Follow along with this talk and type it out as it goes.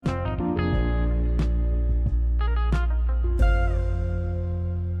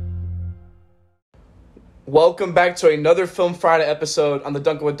Welcome back to another Film Friday episode on the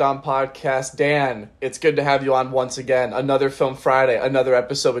Dunkin with Dan podcast. Dan, it's good to have you on once again. Another Film Friday, another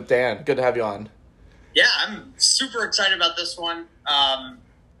episode with Dan. Good to have you on. Yeah, I'm super excited about this one. I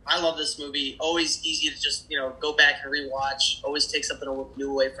love this movie. Always easy to just, go back and rewatch. Always take something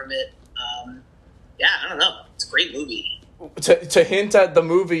new away from it. I don't know. It's a great movie. To hint at the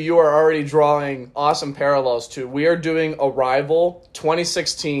movie you are already drawing awesome parallels to, we are doing Arrival,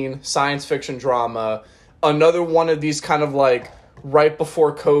 2016 science fiction drama. Another one of these kind of like right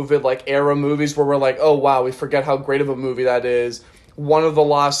before COVID like era movies where we're like, oh wow, we forget how great of a movie that is. One of the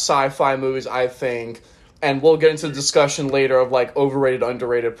lost sci-fi movies, I think. And we'll get into the discussion later of like overrated,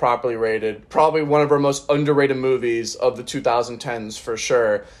 underrated, properly rated. Probably one of our most underrated movies of the 2010s for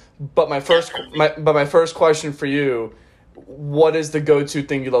sure. But my first question for you, what is the go-to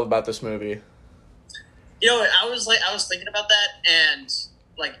thing you love about this movie? I was thinking about that and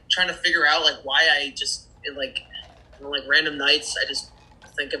like trying to figure out like why I just on random nights I just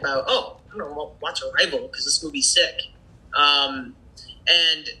think about I'm gonna watch Arrival because this movie's sick. And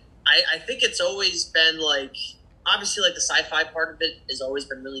I think it's always been like, obviously like the sci-fi part of it has always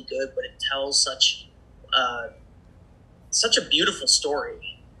been really good, but it tells such a beautiful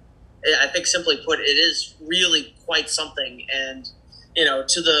story. I think simply put, it is really quite something. And,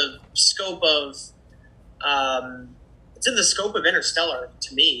 to the scope of, it's in the scope of Interstellar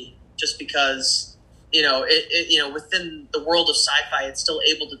to me, just because, within the world of sci-fi, it's still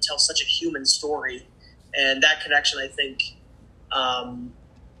able to tell such a human story. And that connection, I think,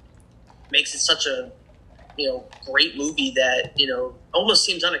 makes it such a, great movie that, almost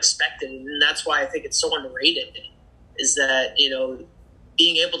seems unexpected. And that's why I think it's so underrated, is that,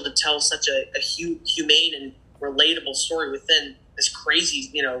 being able to tell such a humane and relatable story within this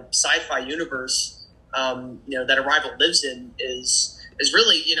crazy, sci-fi universe, that Arrival lives in is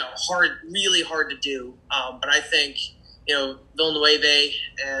really, really hard to do. But I think, Villeneuve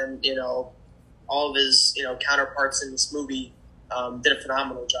and, all of his, counterparts in this movie did a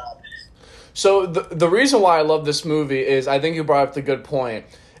phenomenal job. So the reason why I love this movie is I think you brought up the good point.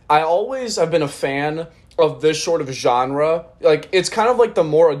 I always have been a fan of this sort of genre. Like, it's kind of like the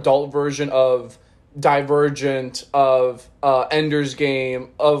more adult version of Divergent, of Ender's Game,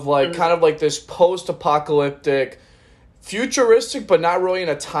 of like kind of like this post-apocalyptic, futuristic but not really in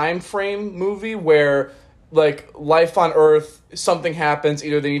a time frame movie where like life on Earth, something happens,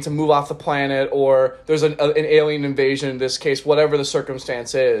 either they need to move off the planet or there's an alien invasion in this case, whatever the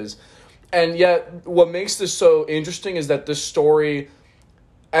circumstance is. And yet what makes this so interesting is that this story,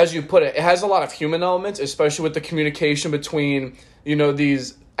 as you put it, it has a lot of human elements, especially with the communication between,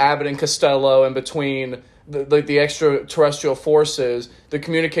 these Abbott and Costello and between the extraterrestrial forces, the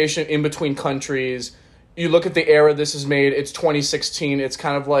communication in between countries. You look at the era this is made, it's 2016. It's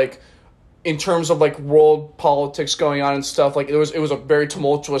kind of like, in terms of like world politics going on and stuff, like it was a very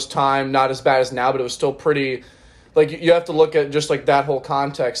tumultuous time, not as bad as now, but it was still pretty, like you have to look at just like that whole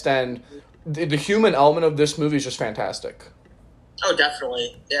context. And the human element of this movie is just fantastic. Oh,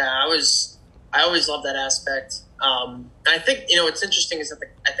 definitely. Yeah, I always love that aspect. I think, what's interesting is that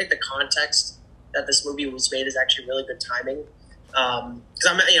I think the context that this movie was made is actually really good timing. Because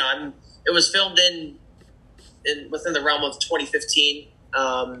it was filmed within the realm of 2015,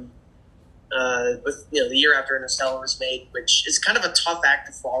 with, the year after Interstellar was made, which is kind of a tough act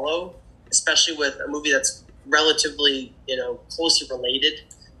to follow, especially with a movie that's relatively, closely related.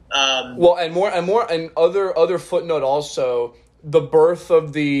 Other footnote also, the birth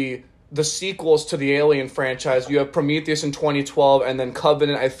of the sequels to the Alien franchise. You have Prometheus in 2012 and then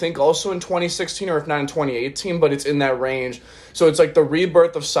Covenant, I think also in 2016 or if not in 2018, but it's in that range. So it's like the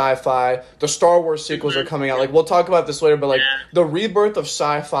rebirth of sci-fi. The Star Wars sequels are coming out. Like, we'll talk about this later, but like the rebirth of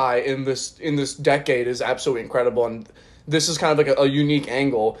sci-fi in this decade is absolutely incredible, and this is kind of like a unique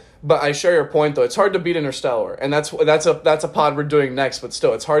angle. But I share your point though. It's hard to beat Interstellar, and that's a pod we're doing next. But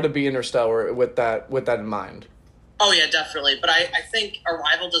still, it's hard to beat Interstellar with that in mind. Oh, yeah, definitely. But I think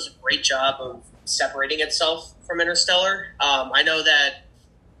Arrival does a great job of separating itself from Interstellar. I know that,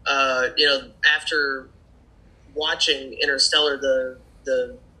 after watching Interstellar,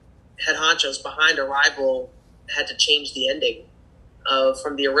 the head honchos behind Arrival had to change the ending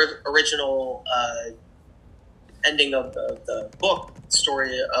from the original ending of the book,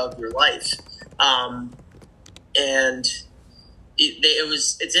 Story of Your Life. And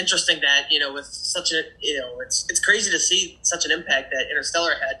it's interesting that, with such a, it's crazy to see such an impact that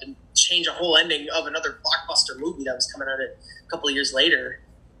Interstellar had to change a whole ending of another blockbuster movie that was coming out a couple of years later.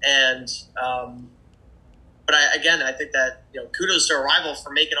 And, but I think that, kudos to Arrival for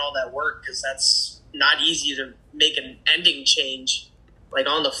making all that work, because that's not easy to make an ending change like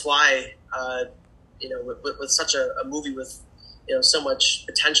on the fly, with such a movie with so much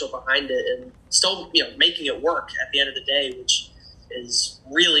potential behind it, and still making it work at the end of the day, which is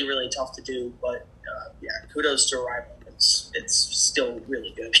really, really tough to do. But kudos to Arrival. It's still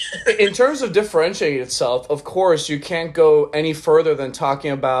really good. In terms of differentiating itself, of course, you can't go any further than talking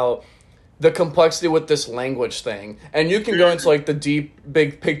about the complexity with this language thing. And you can go into like the deep,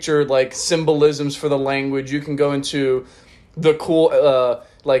 big picture, like symbolisms for the language. You can go into the cool,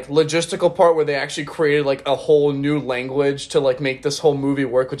 like logistical part where they actually created like a whole new language to like make this whole movie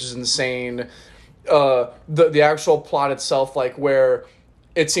work, which is insane. The actual plot itself, like where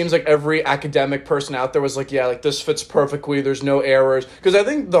it seems like every academic person out there was like, yeah, like this fits perfectly. There's no errors. Because I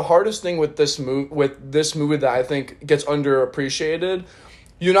think the hardest thing with this movie that I think gets underappreciated,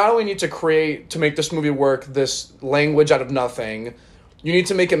 you not only need to make this movie work, this language out of nothing, you need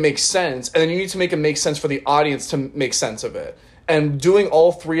to make it make sense, and then you need to make it make sense for the audience to make sense of it. And doing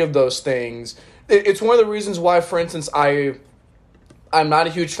all three of those things, it's one of the reasons why, for instance, I'm not a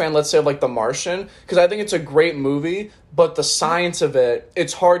huge fan, let's say, of like The Martian, because I think it's a great movie, but the science of it,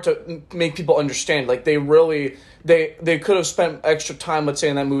 it's hard to make people understand. Like they could have spent extra time, let's say,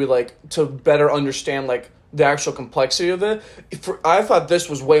 in that movie, like to better understand like the actual complexity of it. I thought this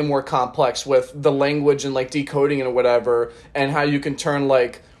was way more complex with the language and like decoding and whatever, and how you can turn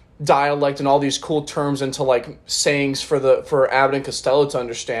like dialect and all these cool terms into like sayings for Abbott and Costello to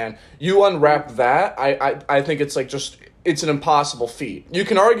understand. You unwrap that, I think it's like just, it's an impossible feat. You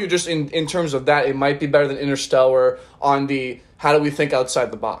can argue just in terms of that, it might be better than Interstellar on the how do we think outside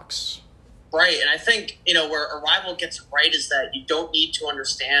the box. Right, and I think, where Arrival gets it right is that you don't need to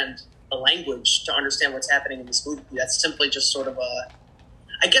understand the language to understand what's happening in this movie. That's simply just sort of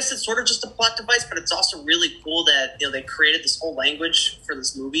I guess it's sort of just a plot device, but it's also really cool that, they created this whole language for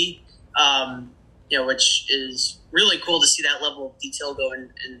this movie, which is really cool to see that level of detail go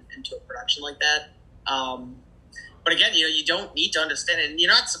into a production like that. But again, you don't need to understand it, and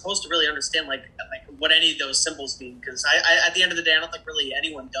you're not supposed to really understand like what any of those symbols mean, because I at the end of the day, I don't think really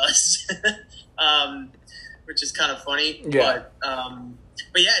anyone does, which is kind of funny. Yeah.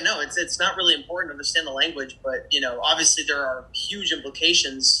 But yeah, no, it's not really important to understand the language, but obviously there are huge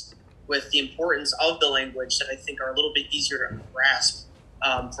implications with the importance of the language that I think are a little bit easier to grasp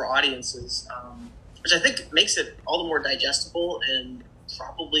for audiences, which I think makes it all the more digestible, and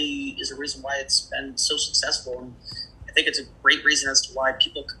probably is a reason why it's been so successful. And I think it's a great reason as to why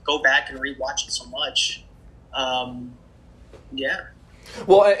people could go back and rewatch it so much. Yeah.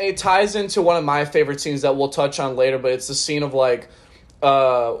 Well, it ties into one of my favorite scenes that we'll touch on later, but it's the scene of like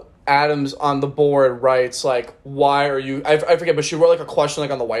Adams on the board writes like, why are you, I forget, but she wrote like a question like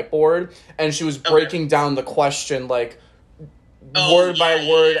on the whiteboard, and she was breaking down the question like word by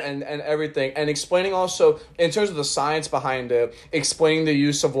word and everything, and explaining also in terms of the science behind it, explaining the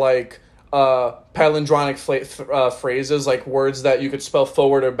use of like palindromic phrases, like words that you could spell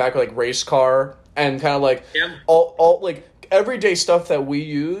forward or back, like race car, and kind of like all like everyday stuff that we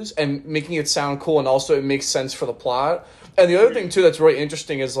use, and making it sound cool, and also it makes sense for the plot. And the other thing too that's really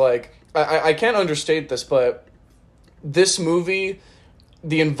interesting is like I can't understate this, but this movie,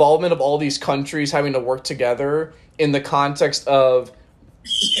 the involvement of all these countries having to work together in the context of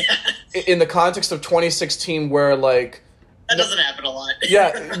 2016, where like that doesn't happen a lot.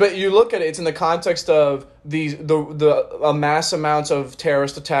 Yeah, but you look at it, it's in the context of the mass amounts of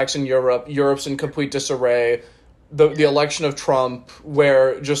terrorist attacks in Europe. Europe's in complete disarray. The election of Trump,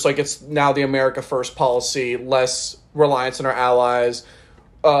 where just like it's now the America First policy, less reliance on our allies,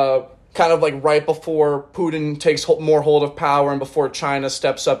 kind of like right before Putin takes more hold of power and before China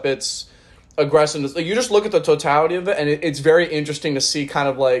steps up its aggressiveness. Like, you just look at the totality of it, and it's very interesting to see kind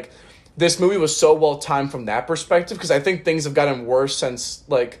of like this movie was so well timed from that perspective, because I think things have gotten worse since,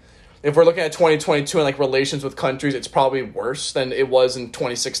 like, if we're looking at 2022 and like relations with countries, it's probably worse than it was in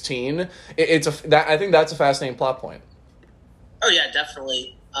 2016. I think that's a fascinating plot point. Oh yeah,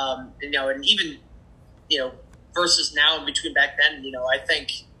 definitely. And even versus now and between back then, I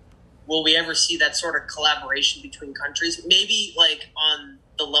think, will we ever see that sort of collaboration between countries? Maybe like on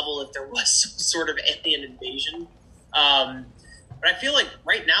the level if there was some sort of alien invasion. But I feel like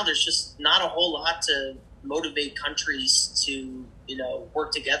right now there's just not a whole lot to motivate countries to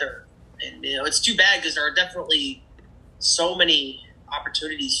work together. And it's too bad, because there are definitely so many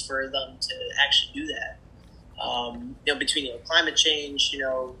opportunities for them to actually do that. Between climate change,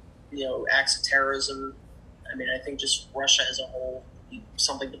 acts of terrorism. I mean, I think just Russia as a whole,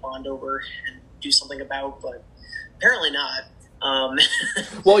 something to bond over and do something about, but apparently not.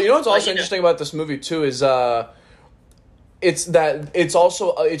 Well, what's also interesting about this movie too is it's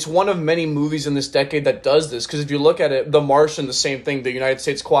also it's one of many movies in this decade that does this, because if you look at it, The Martian, the same thing. The United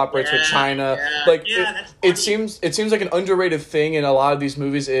States cooperates with China. It seems like an underrated thing in a lot of these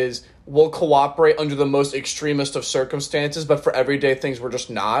movies is we'll cooperate under the most extremist of circumstances, but for everyday things we're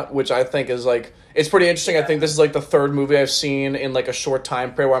just not, which I think is like, it's pretty interesting. I think this is like the third movie I've seen in like a short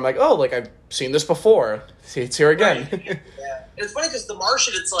time period where I'm like, oh, like I've seen this before. See, it's here again. Right. Yeah, and it's funny because The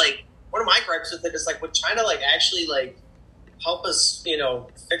Martian, it's like one of my gripes with it is like, would China like actually like help us,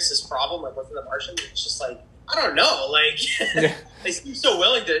 fix this problem like within The Martian? It's just like, I don't know, like they seem so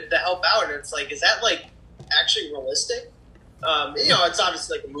willing to help out, and it's like, is that like actually realistic? It's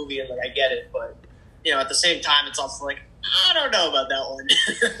obviously like a movie, and like I get it, but at the same time, it's also like, I don't know about that one.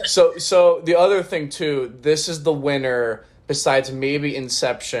 So the other thing too, this is the winner besides maybe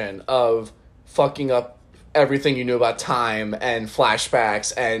Inception of fucking up everything you knew about time and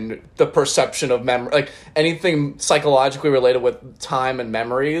flashbacks and the perception of memory, like anything psychologically related with time and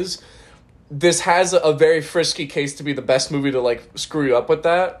memories. This has a very frisky case to be the best movie to like screw you up with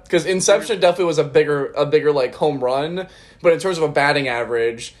that, because Inception definitely was a bigger like home run, but in terms of a batting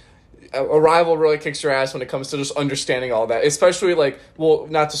average, Arrival really kicks your ass when it comes to just understanding all that, especially like, well,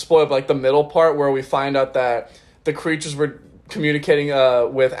 not to spoil, but like the middle part where we find out that the creatures were communicating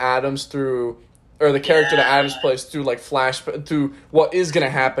with Adams through, or the character that Adams plays through like through what is going to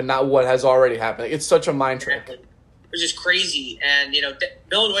happen, not what has already happened. It's such a mind trick. Exactly. Which is crazy, and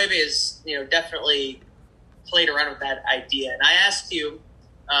Villanueva is definitely played around with that idea. And I asked you,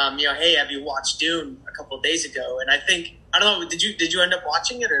 hey, have you watched Dune a couple of days ago? And I think, I don't know, did you end up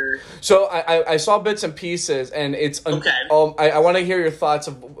watching it, or? So I saw bits and pieces, and it's okay. I want to hear your thoughts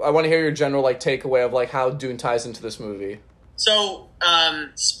I want to hear your general like takeaway of like how Dune ties into this movie. So,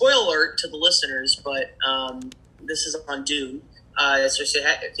 spoiler alert to the listeners, but this is on Dune. So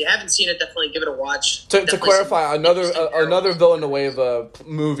if you haven't seen it, definitely give it a watch. To clarify, another Villanueva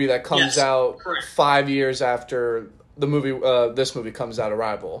movie that comes out correct. 5 years after the movie. This movie comes out,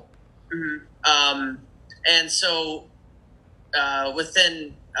 Arrival. Mm-hmm. And so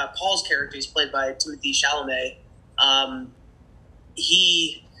within Paul's character, he's played by Timothée Chalamet.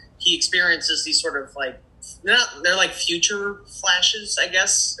 He experiences these sort of like they're like future flashes, I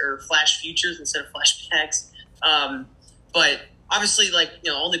guess, or flash futures instead of flashbacks. But obviously, like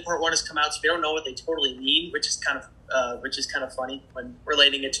only part one has come out, so we don't know what they totally mean, which is kind of funny when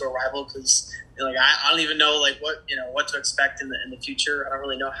relating it to Arrival, because like I don't even know like what to expect in the future. I don't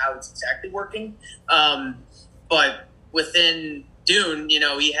really know how it's exactly working. But within Dune,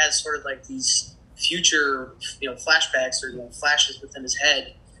 he has sort of like these future flashbacks or flashes within his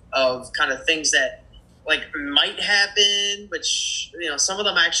head of kind of things that like might happen, which some of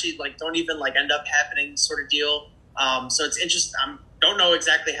them actually like don't even like end up happening, sort of deal. So it's interesting. I don't know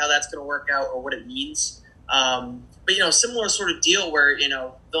exactly how that's going to work out or what it means. But similar sort of deal where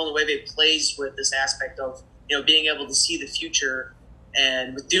Villanueva plays with this aspect of being able to see the future,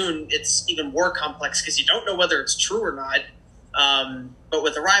 and with Dune it's even more complex because you don't know whether it's true or not. But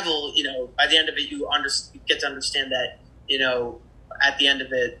with Arrival, by the end of it, you get to understand that at the end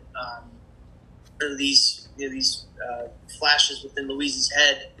of it, these flashes within Louise's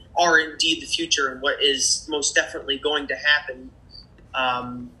head are indeed the future and what is most definitely going to happen,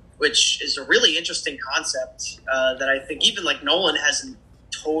 which is a really interesting concept that I think even like Nolan hasn't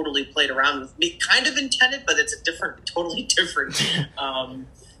totally played around with. Me kind of intended, but it's a totally different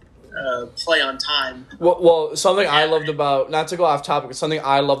play on time. Well, something I loved about, not to go off topic, but something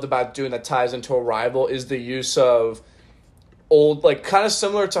I loved about Dune that ties into Arrival is the use of old, like kind of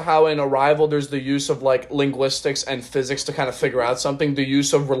similar to how in Arrival there's the use of like linguistics and physics to kind of figure out something, the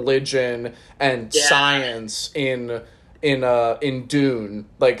use of religion and science in Dune,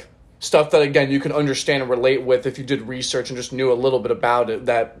 like stuff that again you can understand and relate with if you did research and just knew a little bit about it,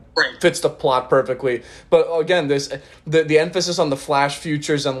 that fits the plot perfectly. But again, the emphasis on the flash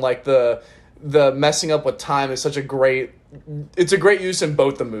futures and like the messing up with time is such a great use in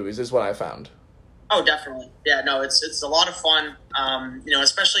both the movies, is what I found. Oh, definitely. Yeah, no, it's a lot of fun.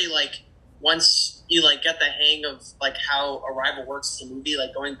 Especially like once you like get the hang of like how Arrival works as a movie,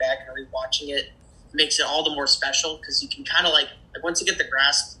 like going back and rewatching it makes it all the more special because you can kind of like once you get the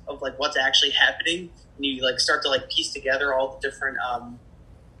grasp of like what's actually happening, and you like start to like piece together all the different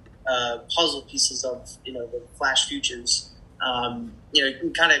puzzle pieces of the flash futures. You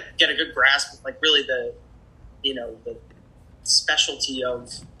can kind of get a good grasp of like really the the specialty of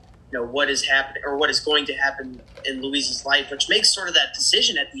what is happening or what is going to happen in Louise's life, which makes sort of that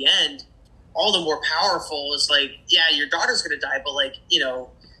decision at the end all the more powerful. Is like, yeah, your daughter's going to die, but like,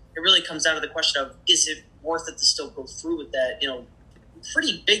 it really comes down to the question of, is it worth it to still go through with that,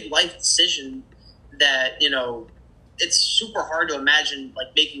 pretty big life decision that, it's super hard to imagine like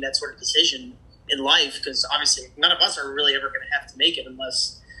making that sort of decision in life, because obviously none of us are really ever going to have to make it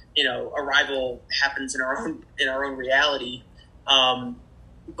unless, Arrival happens in our own reality.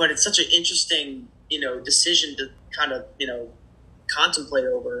 But it's such an interesting, decision to kind of, contemplate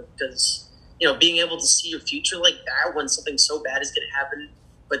over, because, being able to see your future like that when something so bad is going to happen,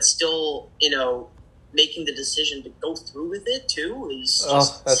 but still, making the decision to go through with it too is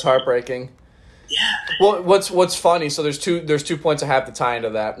just, that's heartbreaking. Yeah. Well, what's funny? So there's two points I have to tie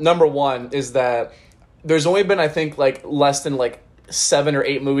into that. Number one is that there's only been, I think, like less than like 7 or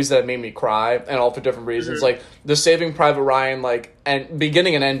 8 movies that have made me cry, and all for different reasons. Mm-hmm. Like the Saving Private Ryan, like, and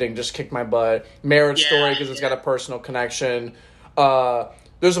beginning and ending just kicked my butt. Marriage Story, because it's got a personal connection.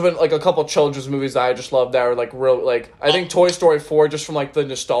 There's been like a couple children's movies that I just love that are like real. Like I think Toy Story 4, just from like the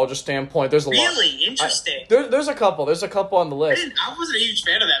nostalgia standpoint. There's a lot. Really interesting. There's a couple. There's a couple on the list. I wasn't a huge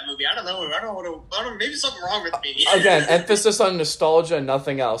fan of that movie. I don't know. Maybe something wrong with me. Again, emphasis on nostalgia and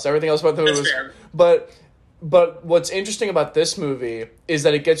nothing else. Everything else about the movie was fair. But what's interesting about this movie is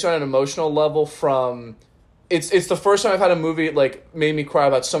that it gets you on an emotional level from... It's the first time I've had a movie like made me cry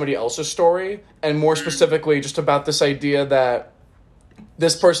about somebody else's story, and more specifically just about this idea that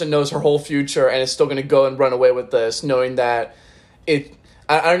this person knows her whole future and is still going to go and run away with this, knowing that it...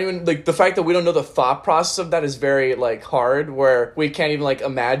 I don't even... Like, the fact that we don't know the thought process of that is very, like, hard, where we can't even, like,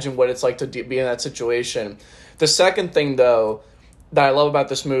 imagine what it's like to be in that situation. The second thing, though, that I love about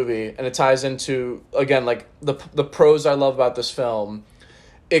this movie, and it ties into, again, like, the pros I love about this film,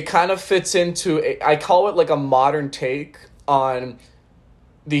 it kind of fits into... I call it, like, a modern take on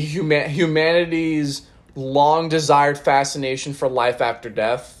the humanity's long-desired fascination for life after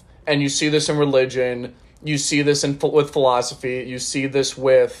death. And you see this in religion, you see this with philosophy, you see this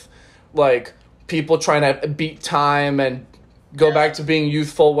with, like, people trying to beat time and go back to being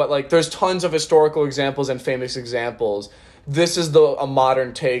youthful. There's tons of historical examples and famous examples. This is a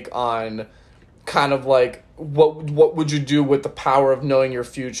modern take on kind of, like, what would you do with the power of knowing your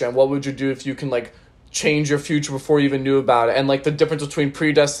future, and what would you do if you can, like, change your future before you even knew about it, and like the difference between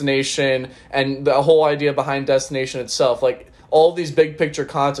predestination and the whole idea behind destination itself. Like all these big picture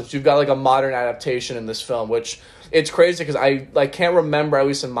concepts, you've got like a modern adaptation in this film, which it's crazy because I can't remember, at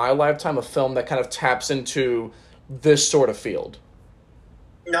least in my lifetime, a film that kind of taps into this sort of field.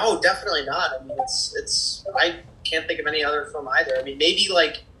 No, definitely not. I mean, it's I can't think of any other film either. I mean, maybe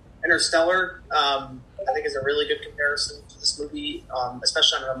like Interstellar, I think is a really good comparison to this movie,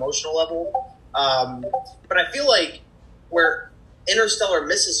 especially on an emotional level. But I feel like where Interstellar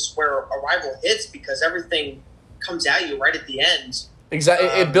misses where Arrival hits, because everything comes at you right at the end. Exactly,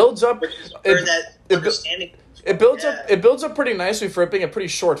 it builds up. Which is where that understanding. It builds up. It builds up pretty nicely for it being a pretty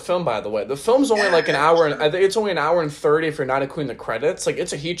short film. By the way, the film's only like an hour, and I think it's only an hour and 30 if you're not including the credits. Like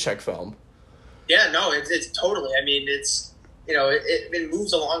it's a heat check film. Yeah, no, it's totally. I mean, it's it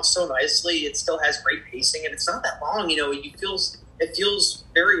moves along so nicely. It still has great pacing, and it's not that long. It feels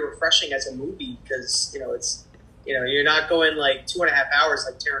very refreshing as a movie because, it's, you're not going like 2.5 hours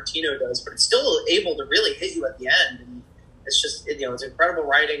like Tarantino does, but it's still able to really hit you at the end. And it's just, it's incredible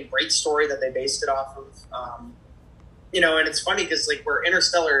writing, great story that they based it off of. And it's funny because like where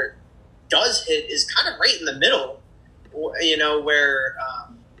Interstellar does hit is kind of right in the middle, where,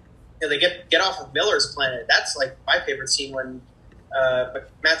 they get off of Miller's planet. That's like my favorite scene when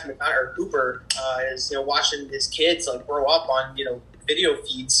Matthew McConaughey or Cooper is watching his kids like grow up on video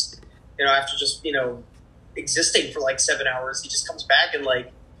feeds after just existing for like 7 hours. He just comes back and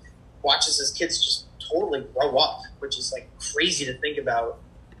like watches his kids just totally grow up, which is like crazy to think about.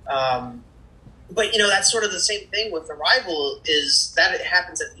 But that's sort of the same thing with Arrival, is that it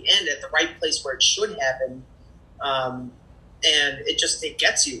happens at the end at the right place where it should happen, and it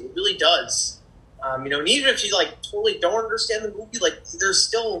gets you. It really does. And even if you like totally don't understand the movie, like there's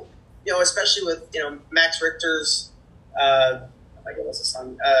still, especially with Max Richter's, what's the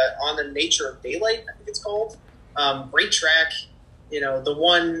song? On the Nature of Daylight, I think it's called. Great track. The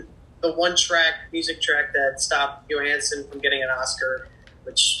one music track that stopped Johansson from getting an Oscar,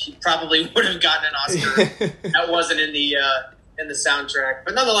 which he probably would have gotten an Oscar. That wasn't in the soundtrack,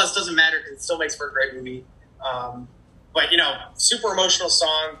 but nonetheless doesn't matter because it still makes for a great movie. But super emotional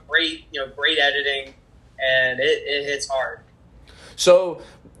song, great editing, and it hits hard. So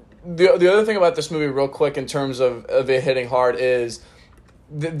the other thing about this movie, real quick, in terms of it hitting hard, is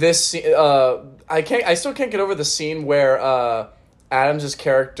this. I still can't get over the scene where Adams'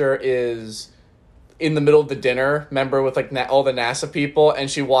 character is in the middle of the dinner, remember, with like all the NASA people, and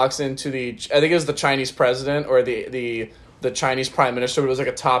she walks into I think it was the Chinese president or the Chinese prime minister, but it was like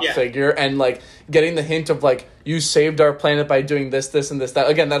a top figure, and like getting the hint of like, you saved our planet by doing this, this, and this, that.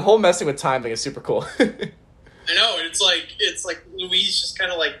 Again, that whole messing with time thing is super cool. I know, and it's like Louise just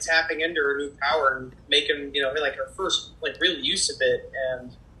kind of like tapping into her new power and making like her first like real use of it,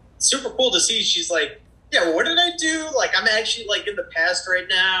 and it's super cool to see. She's like, yeah, well, what did I do? Like, I'm actually like in the past right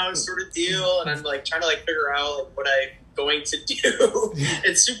now, sort of deal, and I'm like trying to like figure out like what I'm going to do.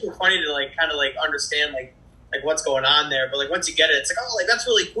 It's super funny to like kind of like understand like what's going on there, but like once you get it, it's like, oh, like that's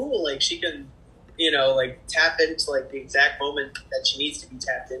really cool. Like she can, like tap into like the exact moment that she needs to be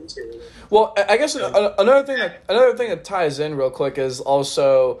tapped into. Well, I guess another thing that ties in real quick is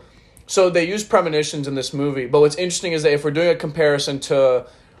also, so they use premonitions in this movie, but what's interesting is that if we're doing a comparison to,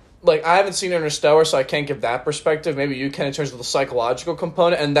 like, I haven't seen Interstellar, so I can't give that perspective. Maybe you can in terms of the psychological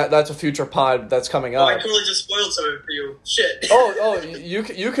component, and that's a future pod that's coming up. I totally just spoiled something for you. Shit.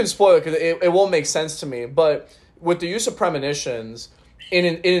 You can spoil it because it won't make sense to me. But with the use of premonitions, in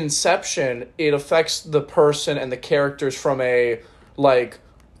Inception, it affects the person and the characters from a, like,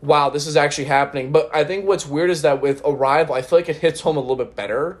 wow, this is actually happening. But I think what's weird is that with Arrival, I feel like it hits home a little bit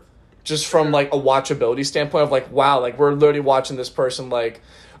better, just from, like, a watchability standpoint of, like, wow, like, we're literally watching this person, like...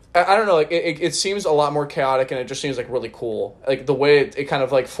 I don't know, like, it seems a lot more chaotic, and it just seems, like, really cool. Like, the way it kind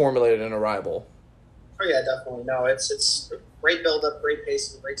of, like, formulated in Arrival. Oh, yeah, definitely. No, it's great build-up, great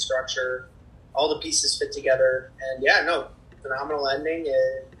pacing, great structure. All the pieces fit together. And, yeah, no, phenomenal ending.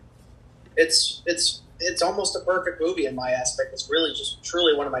 It's almost a perfect movie in my aspect. It's really just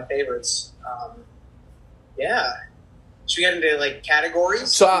truly one of my favorites. Yeah. Should we get into like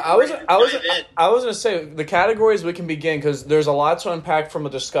categories? So I was gonna say the categories we can begin because there's a lot to unpack from a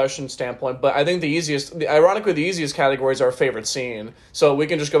discussion standpoint. But I think ironically the easiest categories are our favorite scene. So we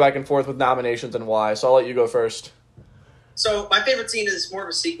can just go back and forth with nominations and why. So I'll let you go first. So my favorite scene is more of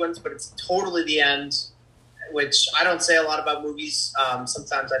a sequence, but it's totally the end, which I don't say a lot about movies.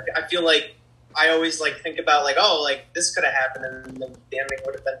 Sometimes I feel like I always like think about like, oh, like this could have happened and the ending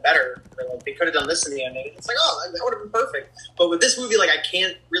would have been better. Or like they could have done this in the ending. It's like, oh, that would have been perfect. But with this movie, like I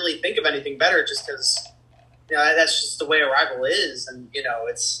can't really think of anything better just because that's just the way Arrival is, and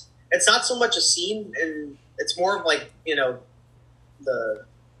it's not so much a scene, and it's more of like the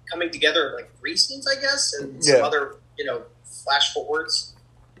coming together of like three scenes, I guess, and some other flash forwards.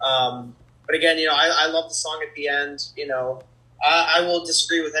 But again, I love the song at the end. I will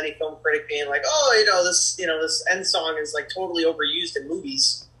disagree with any film critic being like, oh, this end song is like totally overused in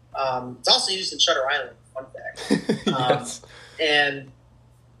movies. It's also used in Shutter Island, fun fact. Yes. And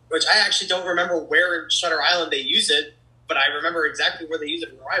which I actually don't remember where in Shutter Island they use it, but I remember exactly where they use it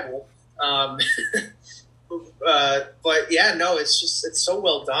in Arrival. But yeah, no, it's so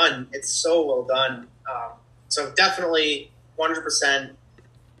well done. It's so well done. So definitely 100%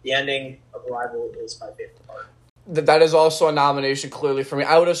 the ending of Arrival is my favorite part. That is also a nomination, clearly, for me.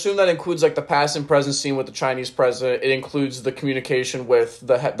 I would assume that includes, like, the past and present scene with the Chinese president. It includes the communication with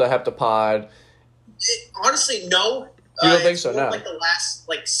the heptapod. Honestly, no. You don't think so? No. Like the last,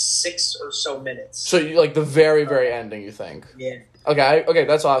 6 or so minutes. So, like, the very, very ending, you think? Yeah. Okay,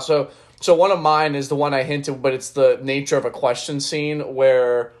 that's awesome. So one of mine is the one I hinted, but it's the nature of a question scene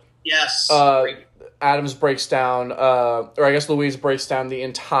where... Yes. Adams breaks down, or I guess Louise breaks down the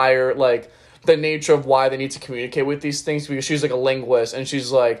entire, like... the nature of why they need to communicate with these things, because she's like a linguist and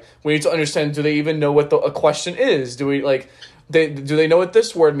she's like, we need to understand, do they even know what a question is? Do we do they know what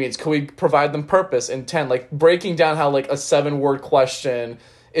this word means? Can we provide them purpose, intent? Like breaking down how like a 7-word question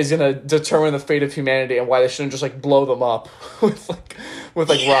is going to determine the fate of humanity and why they shouldn't just like blow them up with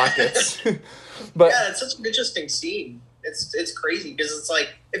rockets. But yeah, it's such an interesting scene. It's crazy because it's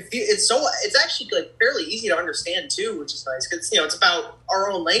like it's actually like fairly easy to understand too, which is nice because it's about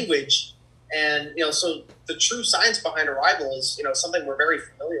our own language. And, so the true science behind Arrival is, something we're very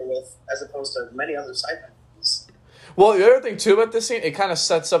familiar with as opposed to many other sci-fi movies. Well, the other thing, too, about this scene, it kind of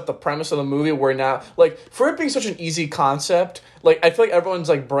sets up the premise of the movie where now, like, for it being such an easy concept, like, I feel like everyone's,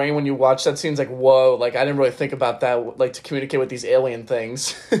 like, brain when you watch that scene is like, whoa, like, I didn't really think about that, like, to communicate with these alien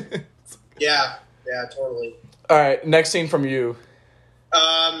things. Yeah, totally. All right, next scene from you.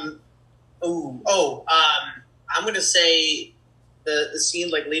 I'm going to say... The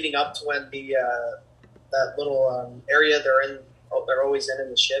scene like leading up to when the that little area they're always in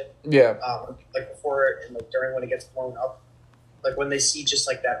the ship, like before and like during when it gets blown up, like when they see just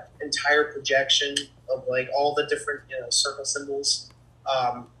like that entire projection of like all the different circle symbols.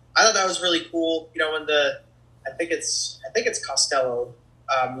 I thought that was really cool. When I think it's Costello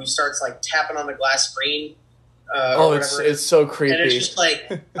who starts like tapping on the glass screen. It's so creepy. And it's just like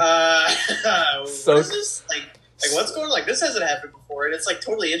so what is this like what's going on? Like this hasn't happened before, and it's like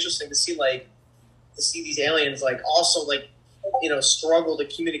totally interesting to see these aliens like also like struggle to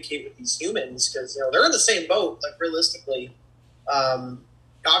communicate with these humans because they're in the same boat like realistically,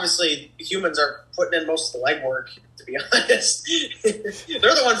 obviously humans are putting in most of the legwork, to be honest.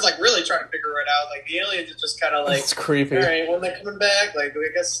 They're the ones like really trying to figure it out. Like the aliens are just kind of like, it's creepy. All right, when they're coming back, like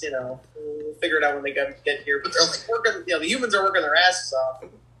I guess we'll figure it out when they get here. But they're like working. The humans are working their asses off,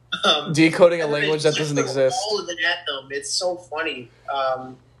 decoding a language that doesn't exist. All of it at them. It's so funny,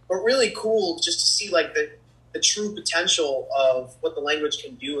 but really cool just to see like the true potential of what the language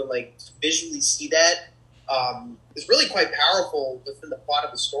can do and like to visually see that. Is really quite powerful within the plot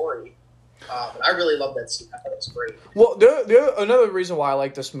of the story. And I really love that scene. I thought it was great. Well, another reason why I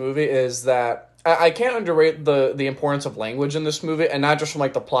like this movie is that I can't underrate the importance of language in this movie, and not just from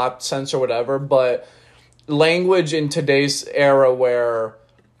like the plot sense or whatever, but language in today's era where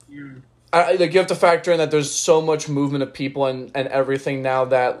you have to factor in that there's so much movement of people and everything now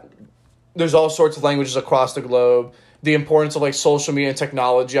that there's all sorts of languages across the globe. The importance of like social media and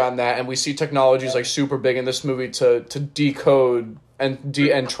technology on that, and we see technology is like super big in this movie to decode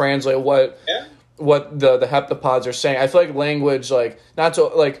and translate what the heptapods are saying. I feel like language, like not to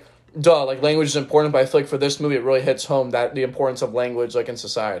like like language is important, but I feel like for this movie it really hits home that the importance of language like in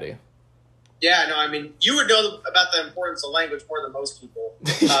society. Yeah, no, I mean you would know about the importance of language more than most people.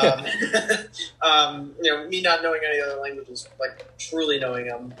 Me not knowing any other languages, like truly knowing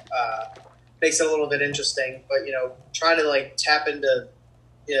them. Makes it a little bit interesting, but trying to like tap into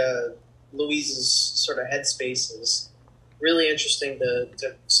Louise's sort of headspace is really interesting to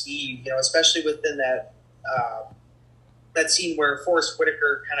see. Especially within that scene where Forrest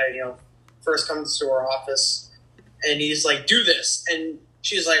Whitaker kind of first comes to her office and he's like, "Do this," and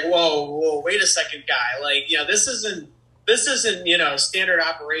she's like, "Whoa, wait a second, guy! Like, this isn't standard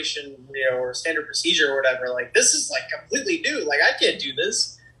operation, or standard procedure or whatever. Like, this is like completely new. Like, I can't do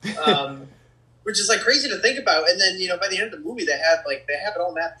this." Which is like crazy to think about, and then by the end of the movie they have it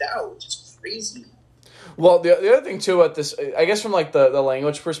all mapped out, which is crazy. Well, the other thing too about this, I guess from like the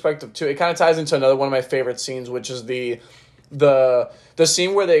language perspective too, it kind of ties into another one of my favorite scenes, which is the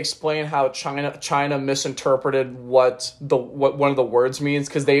scene where they explain how China misinterpreted what one of the words means,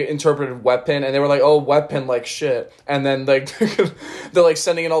 because they interpreted weapon and they were like, "Oh, weapon, like shit," and then like they're like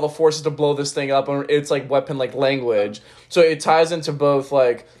sending in all the forces to blow this thing up, and it's like weapon like language. So it ties into both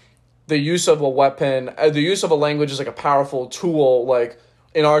like the use of a weapon, the use of a language is like a powerful tool, like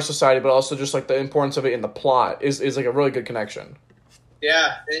in our society, but also just like the importance of it in the plot is like a really good connection.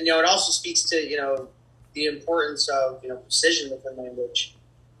 Yeah, and it also speaks to the importance of precision within language.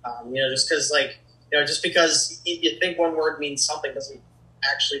 Just because just because you think one word means something doesn't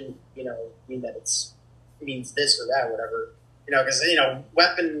actually mean that means this or that, whatever. Because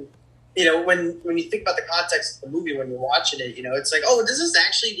weapon. When you think about the context of the movie when you're watching it, it's like, oh, does this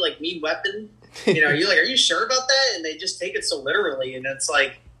actually like mean weapon? You're like, are you sure about that? And they just take it so literally, and it's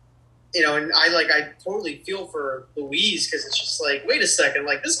like, and I totally feel for Louise, because it's just like, wait a second,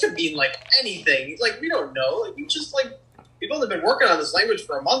 like this could mean like anything. Like we don't know. Like we've only been working on this language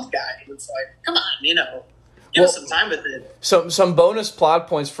for a month, guy. And it's like, come on, give us some time with it. Some bonus plot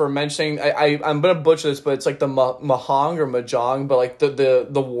points for mentioning. I'm gonna butcher this, but it's like the mahjong or mahjong, but like the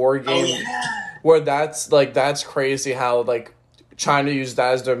war game, where that's crazy how like China used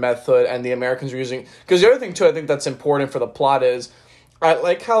that as their method and the Americans are using. Because the other thing too, I think that's important for the plot is I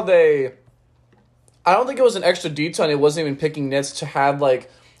like how I don't think it was an extra detail, and it wasn't even picking nits to have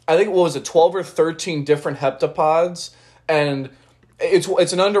like I think 12 or 13 different heptapods, and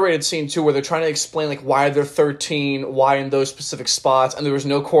it's an underrated scene too, where they're trying to explain like why they're 13, why in those specific spots, and there was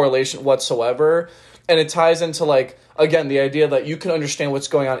no correlation whatsoever. And it ties into like again the idea that you can understand what's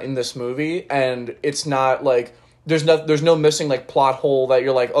going on in this movie, and it's not like there's no missing like plot hole that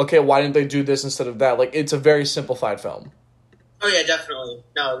you're like, okay, why didn't they do this instead of that? Like it's a very simplified film. Oh yeah, definitely.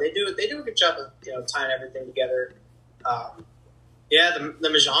 No, they do a good job of tying everything together. Yeah, the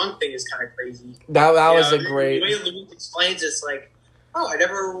mahjong thing is kind of crazy. That was a great. The way Louise explains it's like, oh, I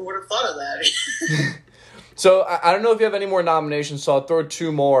never would have thought of that. So I don't know if you have any more nominations, so I'll throw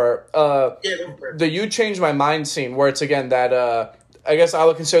two more. Yeah, go for it. The "You Changed My Mind" scene, where it's again that I guess I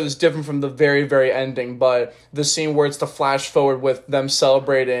would consider this different from the very, very ending, but the scene where it's the flash forward with them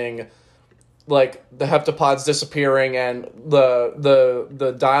celebrating, like the heptapods disappearing, and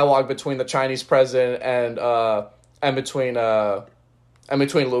the dialogue between the Chinese president and between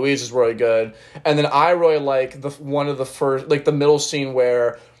Louise is really good. And then I really like one of the first, like the middle scene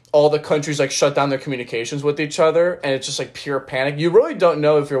where all the countries like shut down their communications with each other, and it's just like pure panic. You really don't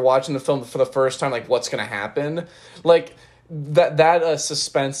know if you're watching the film for the first time, like what's going to happen. Like that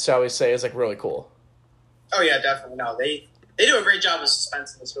suspense, shall we say, is like really cool. Oh yeah, definitely. No, they do a great job of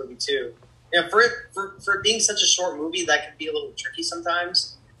suspense in this movie too. For it being such a short movie, that can be a little tricky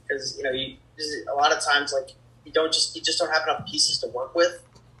sometimes, because a lot of times like you just don't have enough pieces to work with.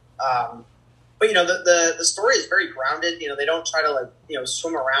 But the story is very grounded. They don't try to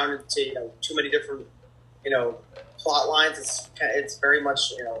swim around into too many different plot lines. It's very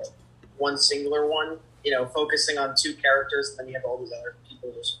much one singular one. Focusing on two characters, and then you have all these other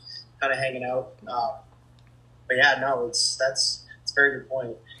people just kind of hanging out. But yeah, no, that's a very good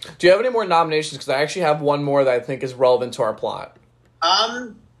point. Do you have any more nominations? Because I actually have one more that I think is relevant to our plot. I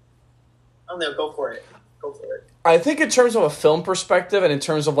don't know. Go for it. I think in terms of a film perspective and in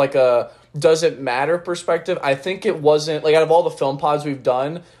terms of like a does it matter perspective, I think it wasn't, like, out of all the film pods we've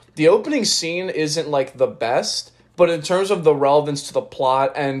done, the opening scene isn't like the best, but in terms of the relevance to the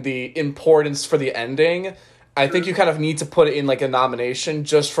plot and the importance for the ending, I think you kind of need to put it in like a nomination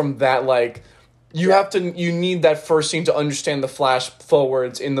just from that, like, you need that first scene to understand the flash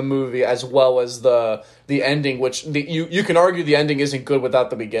forwards in the movie as well as the ending, which you can argue the ending isn't good without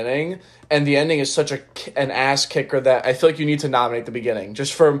the beginning, and the ending is such an ass kicker that I feel like you need to nominate the beginning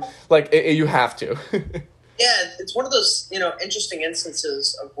just for like you have to. Yeah, it's one of those interesting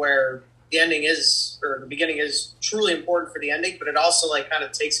instances of where the ending is, or the beginning is, truly important for the ending, but it also like kind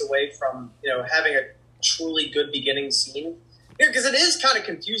of takes away from having a truly good beginning scene. Because it is kind of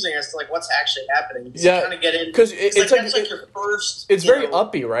confusing as to like what's actually happening. Yeah, you kind of get in because it's like your first. It's very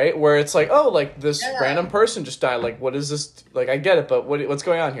uppy, right? Where it's like, oh, like this random person just died. Like, what is this? Like, I get it, but what's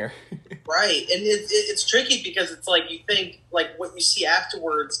going on here? Right, and it's tricky because it's like you think like what you see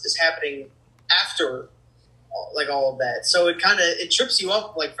afterwards is happening after, like all of that. So it trips you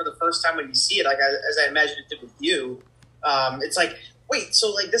up like for the first time when you see it. Like as I imagine it did with you. It's like, wait,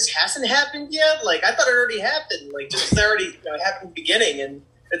 so like this hasn't happened yet? Like I thought it already happened. Like just already happened in the beginning, and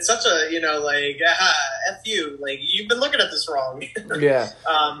it's such a F you, like you've been looking at this wrong. Yeah.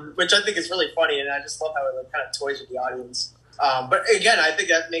 Which I think is really funny, and I just love how it like, kind of toys with the audience. But again, I think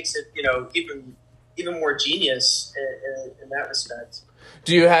that makes it even more genius in that respect.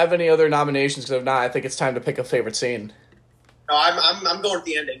 Do you have any other nominations? Because if not, I think it's time to pick a favorite scene. No, I'm going with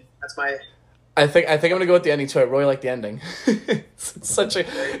the ending. That's my. I think I'm gonna go with the ending too. I really like the ending. It's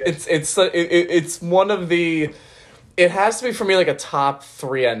one of the. It has to be for me like a top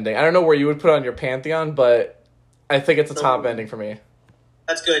 3 ending. I don't know where you would put it on your pantheon, but I think it's a top ending for me.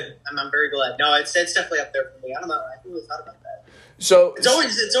 That's good. I'm very glad. No, it's definitely up there for me. I don't know. I haven't really thought about that. So it's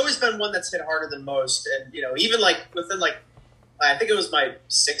always been one that's hit harder than most, and even like within like I think it was my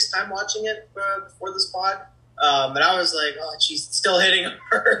 6th time watching it before this pod, and I was like, oh, geez, it's still hitting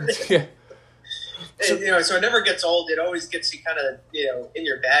hard. Yeah. And, so it never gets old. It always gets you kind of in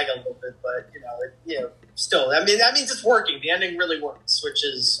your bag a little bit, but still, I mean that means it's working. The ending really works, which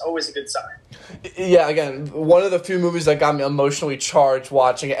is always a good sign. Yeah, again, one of the few movies that got me emotionally charged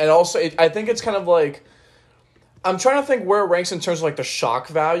watching it, and also I think it's kind of like I'm trying to think where it ranks in terms of like the shock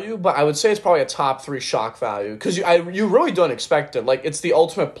value, but I would say it's probably a top 3 shock value because you really don't expect it. Like it's the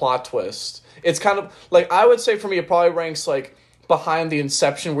ultimate plot twist. It's kind of like I would say for me it probably ranks like behind the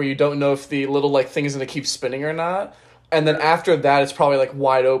Inception where you don't know if the little like thing is going to keep spinning or not. And then after that, it's probably like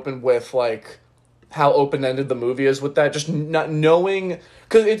wide open with like how open-ended the movie is with that. Just not knowing,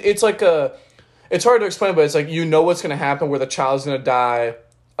 because it's like it's hard to explain, but it's like what's going to happen where the child's going to die,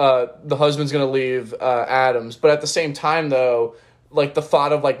 the husband's going to leave Adams. But at the same time, though, like the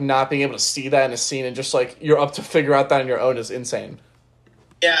thought of like not being able to see that in a scene and just like you're up to figure out that on your own is insane.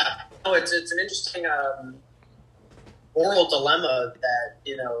 Yeah. Oh, it's an interesting moral dilemma that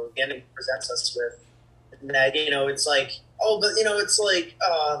the ending presents us with, and that it's like it's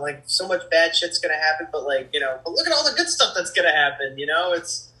like so much bad shit's gonna happen, but like but look at all the good stuff that's gonna happen.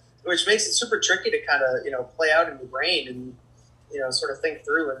 It's which makes it super tricky to kind of play out in your brain and sort of think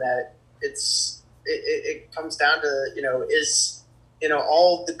through, and that it comes down to is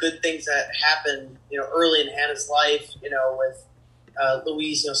all the good things that happen early in Hannah's life with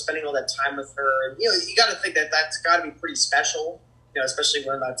Louise, spending all that time with her, and you got to think that that's got to be pretty special, especially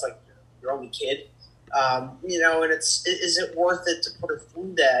when that's like your only kid, and is it worth it to put her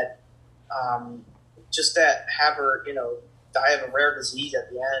through that, just that have her die of a rare disease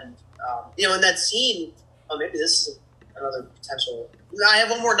at the end, in that scene. Oh, maybe this is another potential. I have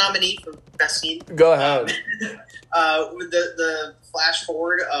one more nominee for best scene. Go ahead. With the flash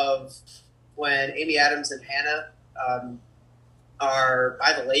forward of when Amy Adams and Hannah are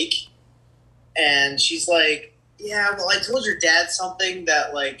by the lake, and she's like, yeah, well, I told your dad something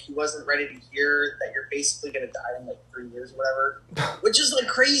that like he wasn't ready to hear, that you're basically gonna die in like 3 years or whatever, which is like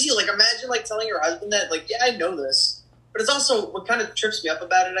crazy. Like imagine like telling your husband that, like, yeah, I know this, but it's also what kind of trips me up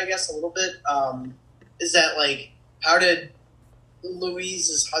about it, I guess, a little bit, is that like how did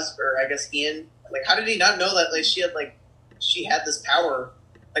Louise's husband, or I guess Ian, like how did he not know that like she had this power?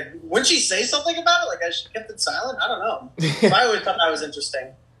 Like, wouldn't she say something about it? Like, she kept it silent? I don't know. So I always thought that was interesting.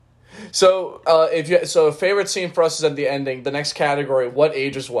 So, favorite scene for us is at the ending. The next category, what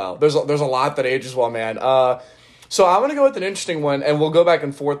ages well? There's a lot that ages well, man. So I'm gonna go with an interesting one, and we'll go back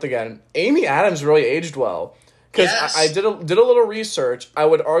and forth again. Amy Adams really aged well because Yes. I did a little research. I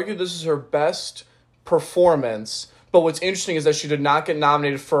would argue this is her best performance. But what's interesting is that she did not get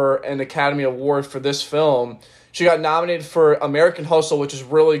nominated for an Academy Award for this film. She got nominated for American Hustle, which is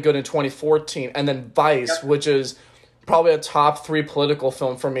really good in 2014, and then Vice, which is probably a top 3 political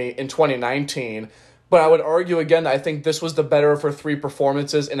film for me in 2019. But I would argue again that I think this was the better of her 3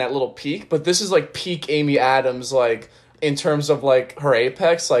 performances in that little peak. But this is like peak Amy Adams, like in terms of like her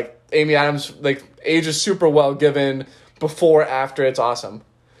apex. Like Amy Adams like ages super well given before, after. It's awesome.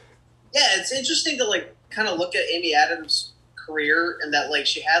 Yeah, it's interesting to like kind of look at Amy Adams' career and that like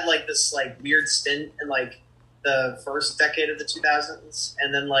she had like this like weird stint in like the first decade of the 2000s,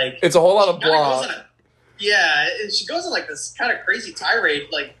 and then like it's a whole lot of blah. Yeah, she goes on like this kind of crazy tirade.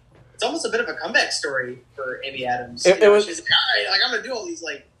 Like it's almost a bit of a comeback story for Amy Adams. She's like, all right, like I'm gonna do all these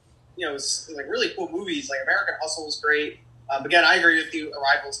like like really cool movies. Like American Hustle was great. Again, I agree with you.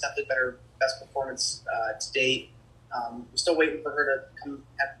 Arrival is definitely best performance to date. I'm still waiting for her to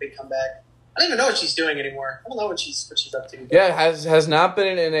have a big comeback. I don't even know what she's doing anymore. I don't know what she's up to. Yeah, has not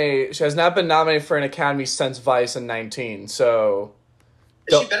been she has not been nominated for an Academy since Vice in 19. So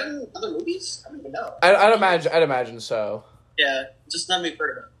has she been in other movies? I don't even know. I'd imagine so. Yeah, just none we've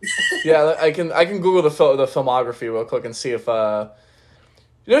heard about. Yeah, I can Google the filmography real quick and see if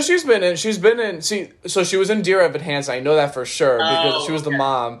she's been in so she was in Dear Evan Hansen. I know that for sure because she was the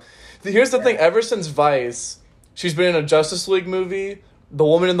mom. Here's the thing: ever since Vice, she's been in a Justice League movie, The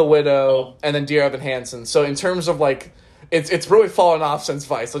Woman and the Widow, and then Dear Evan Hansen. So in terms of like, it's really fallen off since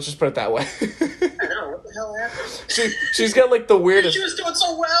Vice. Let's just put it that way. I know what the hell happened. She's got like the weirdest. She was doing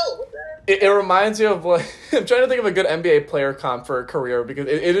so well. It reminds me of like I'm trying to think of a good NBA player comp for a career because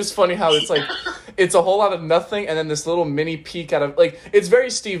it is funny how it's like it's a whole lot of nothing and then this little mini peak out of like it's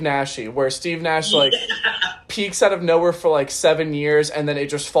very Steve Nashy where Steve Nash like peaks out of nowhere for like 7 years and then it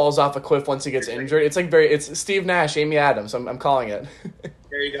just falls off a cliff once he gets injured. It's like it's Steve Nash, Amy Adams. I'm calling it.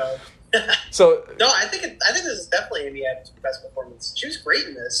 There you go. So no, I think this is definitely Amy Adams' best performance. She was great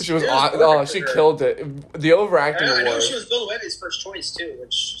in this. She was she killed it. The overacting award. I know she was Bill Webby's first choice too,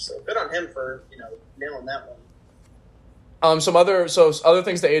 which so good on him for nailing that one. Some other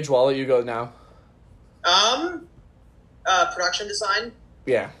things to age well. I'll let you go now. Production design.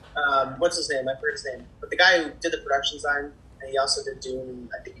 Yeah. What's his name? I forget his name, but the guy who did the production design, and he also did Dune, and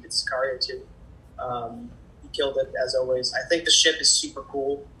I think he did Sicario too. He killed it as always. I think the ship is super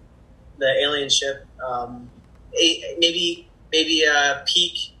cool. The alien ship, maybe a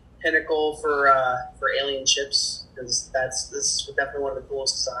peak pinnacle for alien ships because this is definitely one of the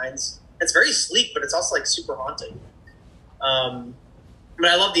coolest designs. It's very sleek, but it's also like super haunting. But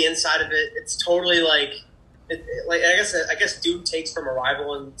I love the inside of it. It's totally like I guess Dune takes from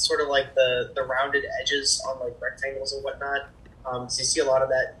Arrival and sort of like the rounded edges on like rectangles and whatnot. So you see a lot of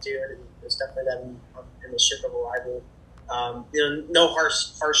that in Dune, and there's definitely that in the ship of Arrival. No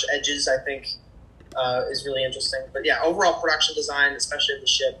harsh edges, I think, is really interesting. But yeah, overall production design, especially of the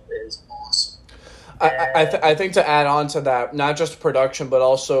ship, is awesome. I think to add on to that, not just production, but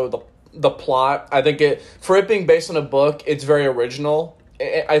also the plot. I think for it being based on a book, it's very original.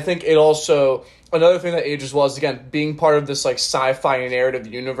 I think it also another thing that ages well is again being part of this like sci-fi narrative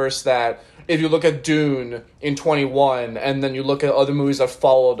universe that. If you look at Dune in 2021, and then you look at other movies that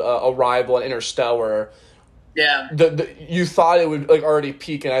followed Arrival and Interstellar. Yeah, you thought it would like already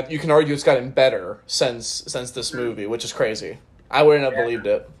peak, and you can argue it's gotten better since this movie, which is crazy. I wouldn't have believed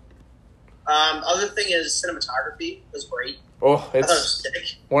it. Other thing is cinematography was great. Oh, it's I thought it was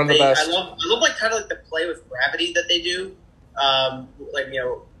sick. One of the best. I love like kind of like the play with gravity that they do. Like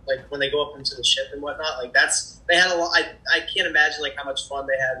when they go up into the ship and whatnot. Like they had a lot. I can't imagine like how much fun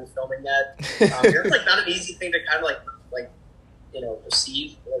they had with filming that. It's like not an easy thing to kind of like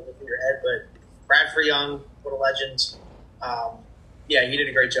perceive like within your head, but. Bradford Young, what a legend. Yeah, he did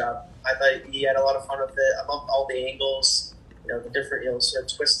a great job. I thought he had a lot of fun with it. I loved all the angles, the different, sort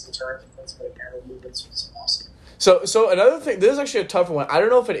of twists and turns, different camera movements was awesome. So another thing, this is actually a tough one. I don't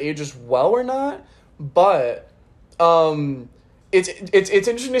know if it ages well or not, but it's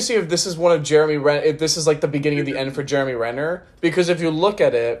interesting to see if this is one of Jeremy Renner, if this is like the beginning of the end for Jeremy Renner, because if you look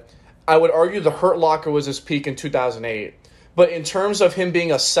at it, I would argue The Hurt Locker was his peak in 2008. But in terms of him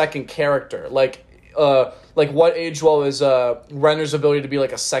being a second character, like what aged well is Renner's ability to be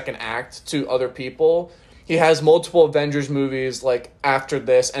like a second act to other people. He has multiple Avengers movies like after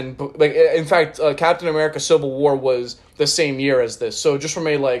this, and like in fact, Captain America: Civil War was the same year as this. So just from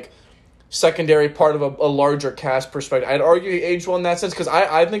a like secondary part of a larger cast perspective. I'd argue he aged well in that sense because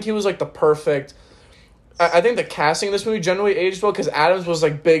I think he was like the perfect. I think the casting in this movie generally aged well because Adams was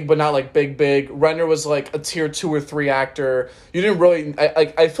like big but not like big. Renner was like a tier 2 or 3 actor. You didn't really.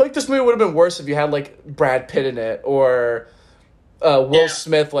 I feel like this movie would have been worse if you had like Brad Pitt in it or Will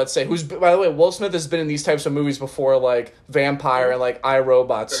Smith, let's say. Who's, by the way, Will Smith has been in these types of movies before, like Vampire and like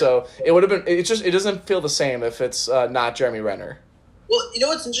iRobot. So it would have been. It doesn't feel the same if it's not Jeremy Renner. Well, you know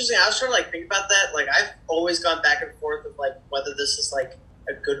what's interesting? I was trying to like think about that. Like I've always gone back and forth with like whether this is like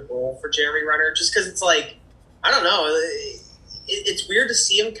a good role for Jeremy Renner, just because it's like I don't know. It's weird to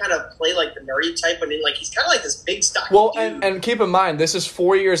see him kind of play like the nerdy type. I mean, like he's kind of like this big stocky dude. And keep in mind, this is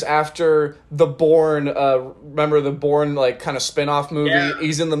 4 years after the Bourne. Remember the Bourne like kind of spin-off movie? Yeah.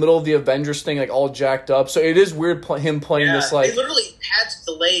 He's in the middle of the Avengers thing, like all jacked up. So it is weird him playing this like. They literally had to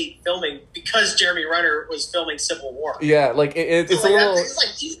delay filming because Jeremy Renner was filming Civil War. Yeah, like it's so, a little. It's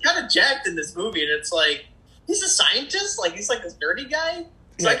like he's kind of jacked in this movie, and it's like he's a scientist. Like he's like this nerdy guy.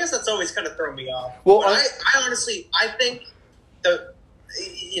 So I guess that's always kind of thrown me off. Well, I honestly, I think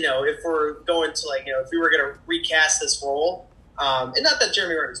if we're going to like, if we were going to recast this role, and not that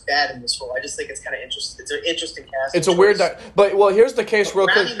Jeremy Renner is bad in this role, I just think it's kind of interesting. It's an interesting cast. It's a weird, but here's the case real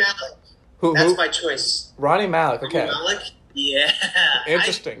quick. Rami Malek. That's my choice. Ronnie Malek, okay. Rami Malek? Yeah.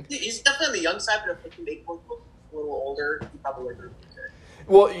 Interesting. He's definitely on the young side, but if he make him look a little older, he probably would be good.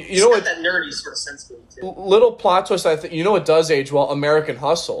 Well, you know what? That nerdy sort of sense to him too. Little plot twist. I think what does age well. American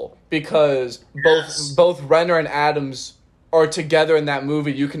Hustle, because both Renner and Adams are together in that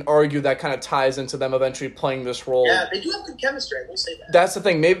movie. You can argue that kind of ties into them eventually playing this role. Yeah, they do have good chemistry. I will say that. That's the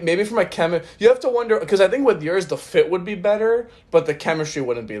thing. Maybe from a you have to wonder because I think with yours the fit would be better, but the chemistry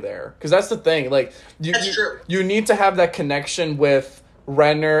wouldn't be there. Because that's the thing. Like that's true. You need to have that connection with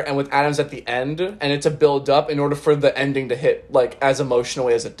Renner and with Adams at the end, and it to build up in order for the ending to hit like as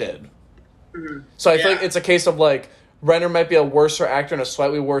emotionally as it did. Mm-hmm. So I feel like it's a case of like Renner might be a worser actor and a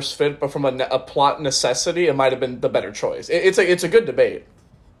slightly worse fit, but from a plot necessity, it might have been the better choice. It's a good debate.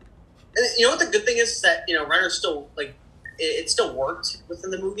 And you know what the good thing is that Renner still like it still worked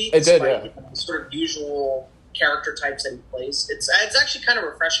within the movie. It did, yeah. The sort of usual character types that he plays. It's actually kind of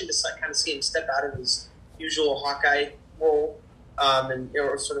refreshing to kind of see him step out of his usual Hawkeye role. And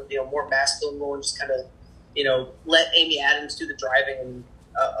sort of more masculine role, and just kind of let Amy Adams do the driving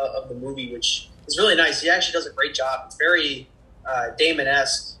of the movie, which is really nice. He actually does a great job. It's very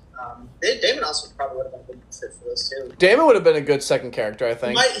Damon-esque. Damon also probably would have been a good fit for this too. Damon would have been a good second character, I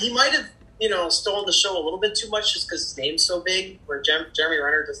think. He might have stolen the show a little bit too much just because his name's so big. Where Jeremy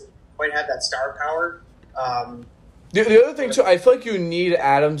Renner doesn't quite have that star power. The other thing, too, I feel like you need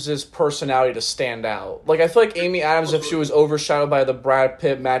Adams' personality to stand out. Like, I feel like Amy Adams, if she was overshadowed by the Brad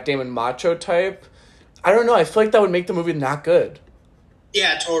Pitt, Matt Damon macho type, I don't know. I feel like that would make the movie not good.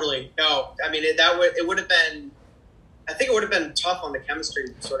 Yeah, totally. No, I mean, it would have been, I think it would have been tough on the chemistry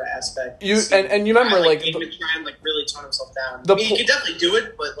sort of aspect. You remember, like he would try and, like, really tone himself down. I mean, he could definitely do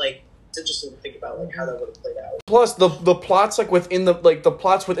it, but, like, it's interesting to think about like how that would have played out. Plus, the plots like within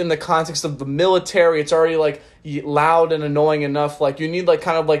the context of the military, it's already like loud and annoying enough. Like you need like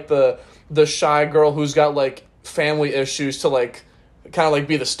kind of like the shy girl who's got like family issues to like kind of like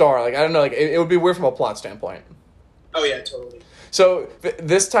be the star. Like I don't know, like it would be weird from a plot standpoint. Oh yeah, totally. So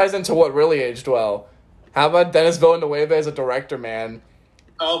this ties into what really aged well. How about Dennis Villeneuve as a director, man?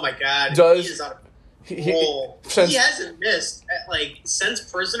 Oh my God, he hasn't missed. Like,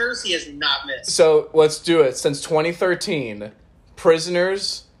 since Prisoners, he has not missed. So, let's do it. Since 2013,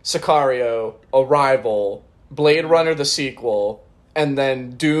 Prisoners, Sicario, Arrival, Blade Runner the sequel, and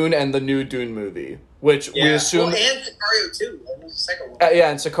then Dune and the new Dune movie, which we assume... Well, and Sicario too. That was the second one.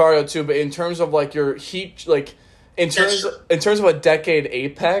 And Sicario too, but in terms of, like, your heat... Like, in terms of a decade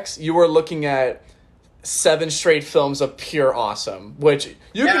apex, you were looking at 7 straight films of pure awesome, which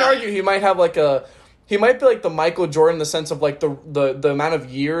you can argue he might have, like, a... He might be like the Michael Jordan in the sense of like the amount of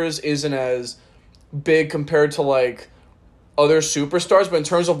years isn't as big compared to like other superstars, but in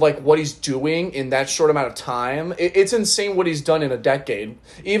terms of like what he's doing in that short amount of time, it's insane what he's done in a decade.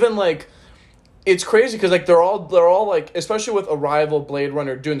 Even like it's crazy because like they're all like, especially with Arrival, Blade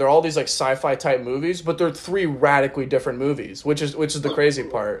Runner, Dune, they're all these like sci-fi type movies, but they're 3 radically different movies, which is the crazy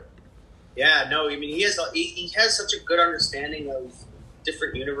part. Yeah, no, I mean he has such a good understanding of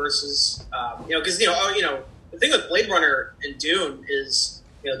different universes, because the thing with Blade Runner and Dune is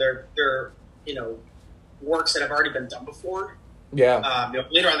they're works that have already been done before. Yeah.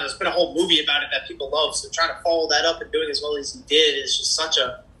 Later on, there's been a whole movie about it that people love. So trying to follow that up and doing as well as he did is just such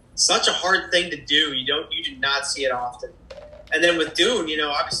a hard thing to do. You do not see it often. And then with Dune,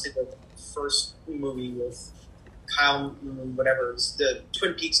 obviously the first movie with Kyle, whatever, the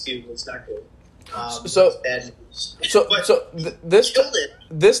Twin Peaks dude was not good. Bad news.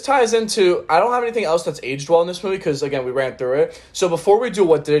 This ties into, I don't have anything else that's aged well in this movie because, again, we ran through it. So before we do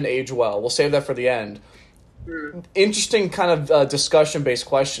what didn't age well, we'll save that for the end. Interesting kind of discussion-based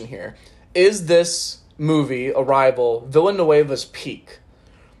question here. Is this movie, Arrival, Villanueva's peak?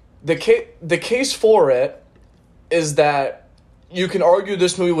 The case for it is that you can argue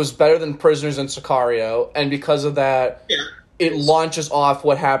this movie was better than Prisoners and Sicario, and because of that, it launches off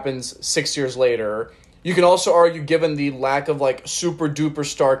what happens 6 years later. You can also argue, given the lack of like super duper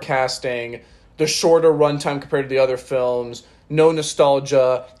star casting, the shorter runtime compared to the other films, no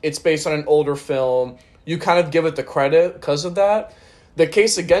nostalgia, it's based on an older film, you kind of give it the credit because of that. The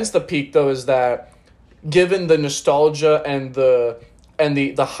case against the peak, though, is that given the nostalgia and the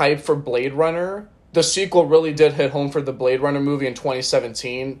hype for Blade Runner, the sequel really did hit home for the Blade Runner movie in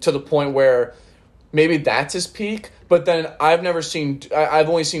 2017 to the point where maybe that's his peak. But then I've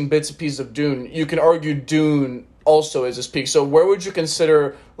only seen bits and pieces of Dune. You can argue Dune also is his peak. So where would you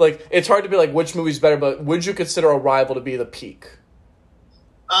consider, like, it's hard to be like which movie's better, but would you consider Arrival to be the peak?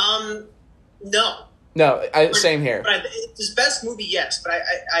 No. No, same here. But his best movie, yes. But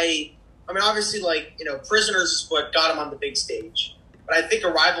I mean, obviously, like, Prisoners is what got him on the big stage. But I think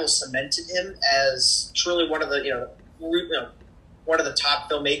Arrival cemented him as truly one of the, one of the top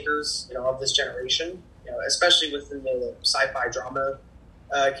filmmakers, of this generation. Especially within the sci-fi drama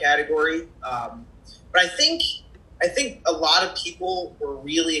category. But I think a lot of people were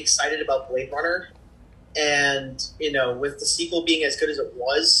really excited about Blade Runner, and with the sequel being as good as it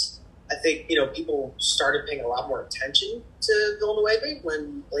was, I think people started paying a lot more attention to Villeneuve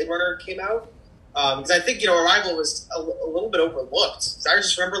when Blade Runner came out. Because I think Arrival was a little bit overlooked. I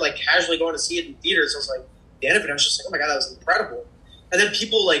just remember like casually going to see it in theaters. I was like, the end of it, I was just like, oh my god, that was incredible. And then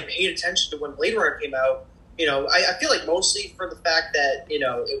people like paid attention to when Blade Runner came out. I feel like mostly for the fact that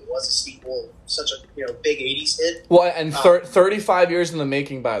it was a sequel, such a big '80s hit. Well, and 35 years in the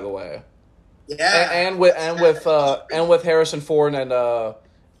making, by the way. Yeah, and with Harrison Ford and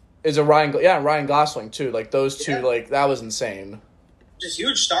is it Ryan Gosling too? Like those two, like that was insane. Just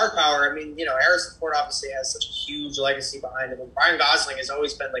huge star power. I mean, Harrison Ford obviously has such a huge legacy behind him. And Ryan Gosling has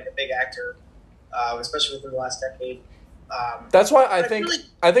always been like a big actor, especially within the last decade. That's why I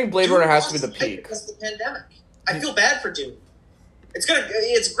think Blade Runner has to be the peak because of the pandemic. I feel bad for Dune. It's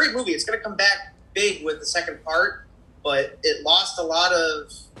a great movie. It's gonna come back big with the second part, but it lost a lot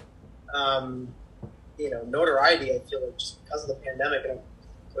of notoriety. I feel like just because of the pandemic, and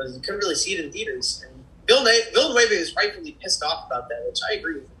you couldn't really see it in theaters. And Villeneuve is rightfully pissed off about that, which I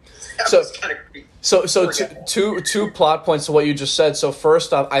agree with. That was kind of creepy. So two plot points to what you just said. So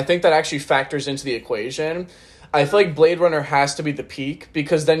first off, I think that actually factors into the equation. I feel like Blade Runner has to be the peak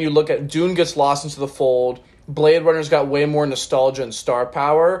because then you look at Dune gets lost into the fold. Blade Runner's got way more nostalgia and star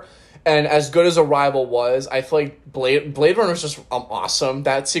power. And as good as Arrival was, I feel like Blade Runner was just awesome.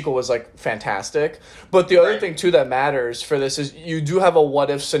 That sequel was like fantastic. But the other thing too that matters for this is you do have a what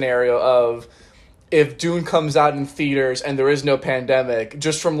if scenario of if Dune comes out in theaters and there is no pandemic,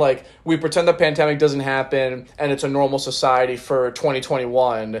 just from like we pretend the pandemic doesn't happen and it's a normal society for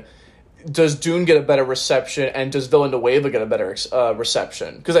 2021. Does Dune get a better reception, and does Villanueva get a better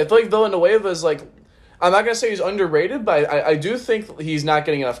reception? Because I feel like Villanueva is like, I'm not going to say he's underrated, but I do think he's not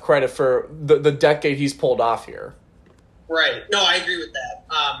getting enough credit for the decade he's pulled off here. Right. No, I agree with that.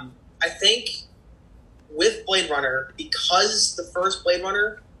 I think with Blade Runner, because the first Blade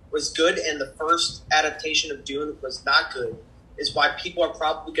Runner was good and the first adaptation of Dune was not good, is why people are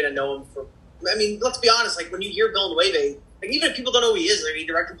probably going to know him for... I mean, let's be honest, like when you hear Villeneuve... Like, even if people don't know who he is, like, he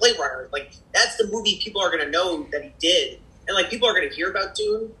directed Blade Runner. Like, that's the movie people are going to know that he did. And, like, people are going to hear about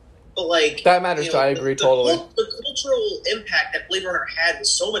Dune. But, like... That matters, I agree totally. The cultural impact that Blade Runner had was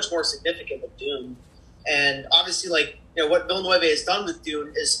so much more significant with Dune. And, obviously, like, what Villeneuve has done with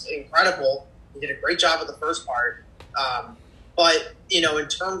Dune is incredible. He did a great job with the first part. But, in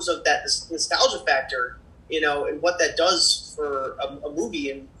terms of that nostalgia factor, and what that does for a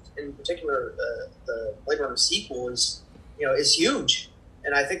movie, and in particular, the Blade Runner sequel is huge.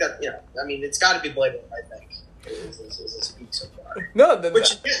 And I think that, it's got to be Blade Runner, I think, is a speak so far. No,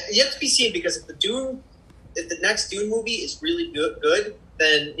 which you have to be seen, because if the next Dune movie is really good,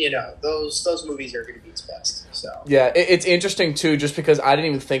 then, those movies are going to be its best. So yeah, it's interesting, too, just because I didn't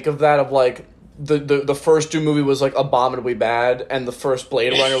even think of that, of, like, the first Dune movie was, like, abominably bad, and the first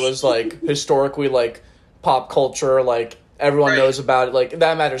Blade Runner was, like, historically, like, pop culture, like, everyone knows about it. Like,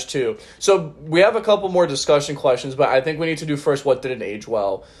 that matters too. So we have a couple more discussion questions, but I think we need to do first what didn't age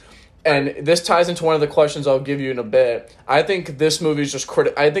well. And this ties into one of the questions I'll give you in a bit. I think this movie is just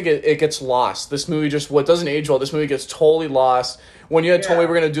I think it gets lost. This movie what doesn't age well. This movie gets totally lost. When you had told me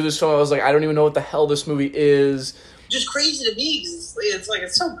we were going to do this film, I was like, I don't even know what the hell this movie is. Just crazy to me because it's like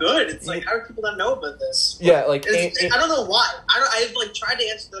it's so good. It's like, how do people not know about this? Yeah, like I don't know why. I've like tried to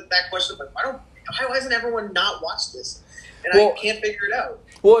answer that question, but why hasn't everyone not watched this? And I can't figure it out.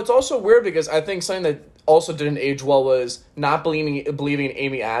 Well, it's also weird because I think something that also didn't age well was not believing in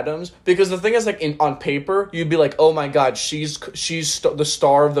Amy Adams, because the thing is, like, on paper you'd be like, oh my god, she's the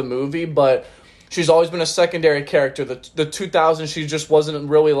star of the movie, but she's always been a secondary character. The 2000s, she just wasn't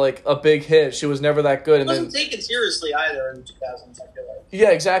really like a big hit. She was never that good. And wasn't taken seriously either in the 2000s, I feel like. Yeah,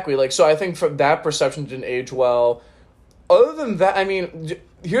 exactly. Like, so I think from that perception didn't age well. Other than that, I mean,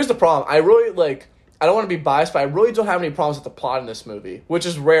 here's the problem. I don't want to be biased, but I really don't have any problems with the plot in this movie, which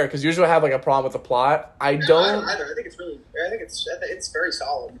is rare because usually I have like a problem with the plot. I don't either. I think it's very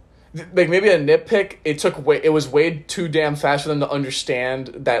solid. Like, maybe a nitpick, it was way too damn fast for them to understand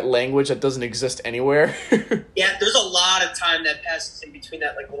that language that doesn't exist anywhere. Yeah, there's a lot of time that passes in between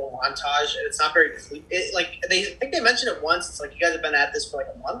that like little montage, and it's not very clear. Like, I think they mentioned it once. It's like, you guys have been at this for like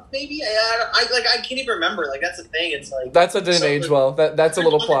a month, maybe. I can't even remember. Like, that's the thing. It's like that didn't age well. That's a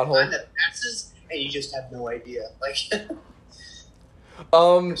little plot hole. That passes, and you just have no idea. Like,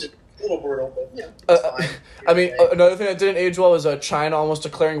 a little brutal, but yeah, it's fine. I mean, another thing that didn't age well was China almost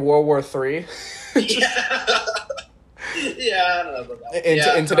declaring World War III. Yeah. Yeah, I don't know about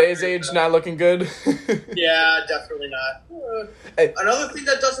that. In today's age, not looking good. Yeah, definitely not. Another thing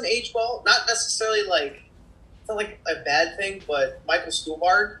that doesn't age well, not necessarily like, it's not like a bad thing, but Michael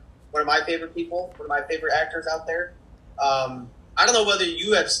Stuhlbarg, one of my favorite people, one of my favorite actors out there. I don't know whether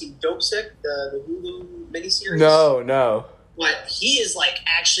you have seen Dope Sick, the Hulu miniseries. No. But he is like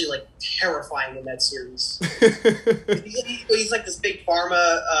actually like terrifying in that series. He's like this big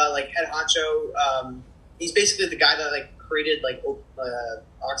pharma like head honcho. He's basically the guy that like created like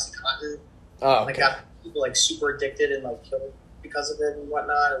OxyContin. Oh, okay. Like got people like super addicted and like killed because of it and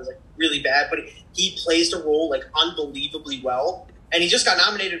whatnot. It was like really bad, but he plays the role like unbelievably well, and he just got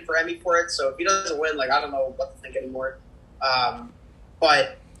nominated for Emmy for it. So if he doesn't win, like, I don't know what to think anymore.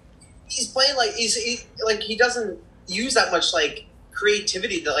 But he's playing like he doesn't use that much like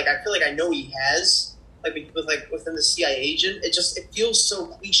creativity that like I feel like I know he has within the CIA agent. It feels so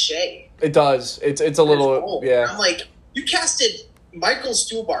cliche. It does. It's a little yeah. I'm like, you casted Michael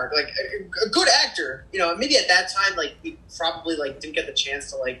Stuhlbarg, like a good actor. You know, maybe at that time like he probably like didn't get the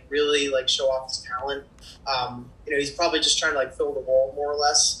chance to like really like show off his talent. You know, he's probably just trying to like fill the role more or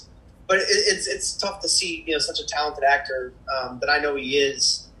less. But it's tough to see, you know, such a talented actor that I know he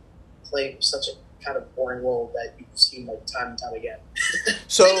is play such a kind of boring role that you've seen like time and time again.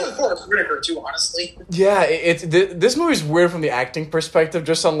 So same with Forrest Whitaker too, honestly. Yeah, this movie's weird from the acting perspective.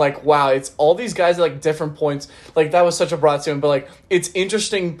 Just on like, wow, it's all these guys at like different points. Like, that was such a broad statement, but like, it's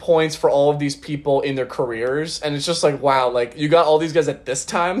interesting points for all of these people in their careers, and it's just like, wow, like, you got all these guys at this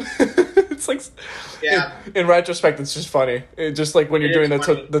time. It's like, yeah. In retrospect, it's just funny. It just like when you're doing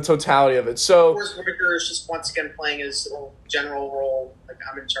the totality of it. So Forrest Whitaker is just once again playing his general role. Like,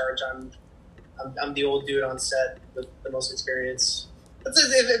 I'm in charge. I'm the old dude on set with the most experience.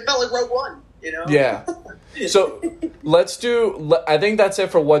 It felt like Rogue One, you know? Yeah. So I think that's it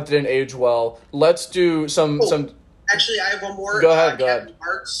for what didn't age well. Let's do some. Actually, I have one more. Go ahead. Captain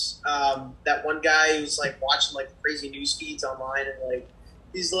Marks, that one guy who's like watching like crazy news feeds online, and like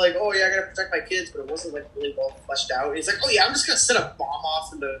he's like, "Oh yeah, I gotta protect my kids," but it wasn't like really well fleshed out. And he's like, "Oh yeah, I'm just gonna set a bomb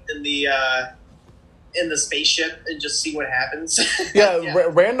off in the spaceship and just see what happens." Yeah.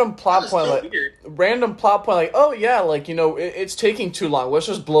 Random plot point, so like weird. Random plot point, like, oh yeah, like, you know, it's taking too long. Let's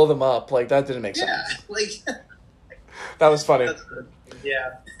just blow them up. Like, that didn't make sense. Yeah, like that was funny.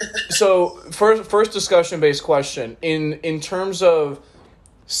 Yeah. So first discussion based question in terms of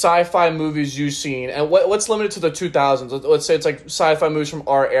sci-fi movies you've seen, and what's limited to the 2000s. Let's say it's like sci-fi movies from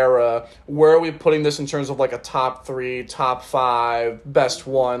our era. Where are we putting this in terms of like a top 3, top 5, best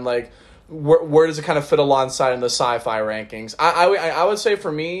one? Like, where does it kind of fit alongside in the sci-fi rankings? I would say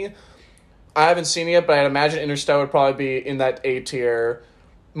for me, I haven't seen it yet, but I'd imagine Interstellar would probably be in that A tier.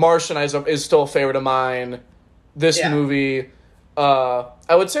 Martian is still a favorite of mine. This movie, I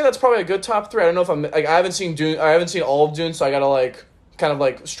would say that's probably a good top 3. I don't know if I'm like, I haven't seen Dune. I haven't seen all of Dune, so I gotta like kind of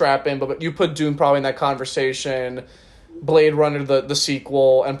like strap in. But you put Dune probably in that conversation. Blade Runner, the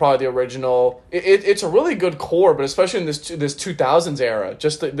sequel, and probably the original. It's a really good core, but especially in this 2000s era,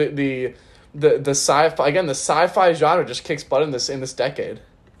 just the sci-fi, again, the sci-fi genre just kicks butt in this decade.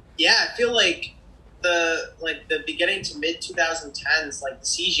 Yeah, I feel like the beginning to mid 2010s, like the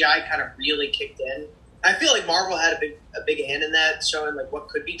CGI kind of really kicked in. I feel like Marvel had a big hand in that, showing like what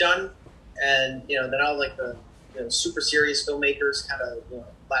could be done, and then all like the super serious filmmakers kind of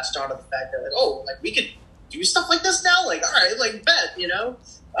latched onto the fact that like, oh, like we could do stuff like this now, like all right, like bet.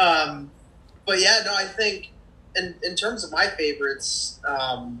 But yeah, no, I think in terms of my favorites,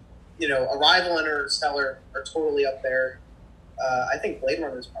 Arrival and Interstellar are totally up there. I think Blade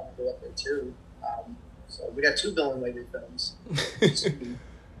Runner is probably up there too. So we got 2 Bill and Lady films.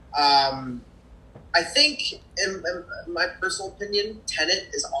 I think, in my personal opinion, Tenet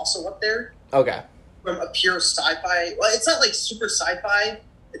is also up there. Okay. From a pure sci-fi. Well, it's not like super sci-fi.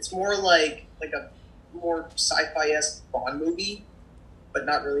 It's more like a more sci-fi-esque Bond movie, but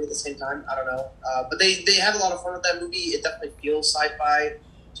not really at the same time. I don't know. But they had a lot of fun with that movie. It definitely feels sci-fi,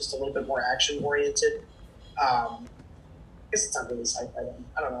 just a little bit more action-oriented. I guess it's not really sci-fi then.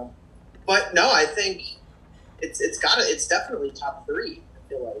 I don't know. But no, I think it's definitely top 3, I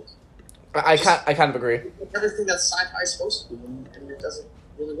feel like. I kind of agree. Everything that sci-fi is supposed to be, and it does it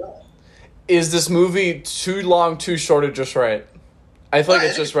really well. Is this movie too long, too short, or just right? I feel like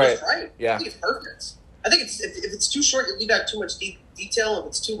it's just right. Yeah. I think it's perfect. I think if it's too short, you got too much detail. If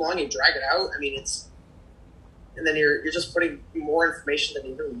it's too long, you drag it out. I mean, and then you're just putting more information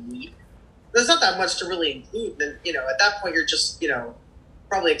than you really need. There's not that much to really include. Then at that point, you're just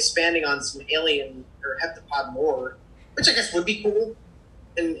probably expanding on some alien or heptapod lore, which I guess would be cool.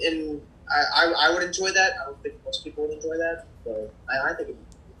 And I would enjoy that. I don't think most people would enjoy that, but I think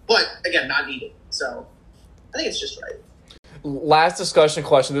but again, not needed. So I think it's just right. Last discussion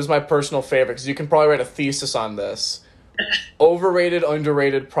question. This is my personal favorite because you can probably write a thesis on this. Overrated,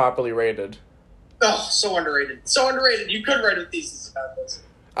 underrated, properly rated. Oh, so underrated. So underrated. You could write a thesis about this.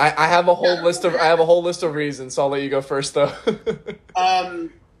 I have a whole list of reasons, so I'll let you go first though.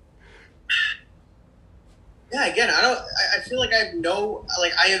 Yeah, again, I feel like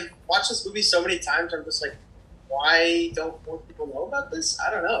I have watched this movie so many times, I'm just like, why don't more people know about this? I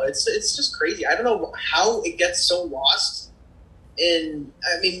don't know. It's just crazy. I don't know how it gets so lost when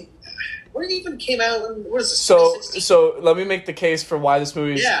it even came out, what is this? So let me make the case for why this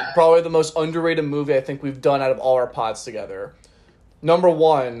movie is probably the most underrated movie I think we've done out of all our pods together. Number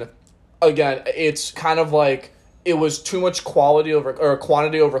 1, again, it's kind of like it was too much quantity over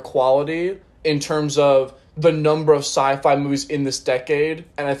quality in terms of the number of sci-fi movies in this decade,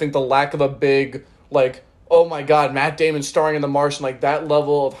 and I think the lack of a big, like, oh my god, Matt Damon starring in The Martian, like that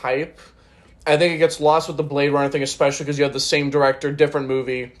level of hype. I think it gets lost with the Blade Runner thing, especially because you have the same director, different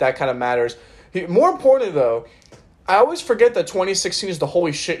movie, that kind of matters. More importantly, though, I always forget that 2016 is the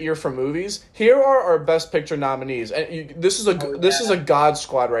holy shit year for movies. Here are our Best Picture nominees, and this is a God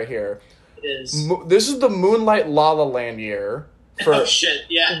Squad right here. It is. This is the Moonlight La La Land year. Oh shit!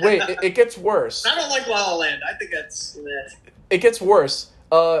 Yeah. Wait, it gets worse. I don't like La La Land. I think that's. It gets worse.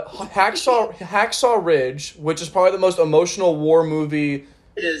 Hacksaw Ridge, which is probably the most emotional war movie.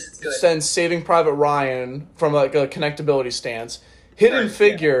 It is. It's good. Since Saving Private Ryan, from like a connectability stance. Hidden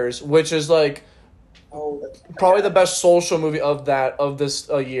Figures, which is like probably the best social movie of this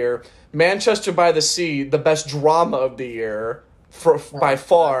year. Manchester by the Sea, the best drama of the year. By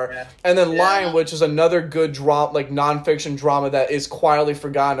far, and then Lion, which is another good drama, like nonfiction drama that is quietly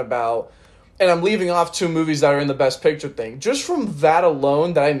forgotten about. And I'm leaving off 2 movies that are in the Best Picture thing. Just from that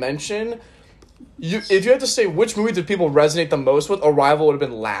alone that I mentioned, if you had to say which movie did people resonate the most with, Arrival would have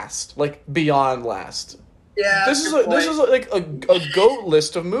been last, like beyond last. Yeah, this is like a GOAT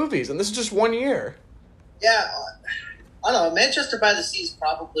list of movies, and this is just 1 year. Yeah, I don't know. Manchester by the Sea is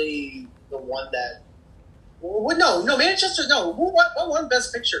probably the one that. Well, no, Manchester. No, what won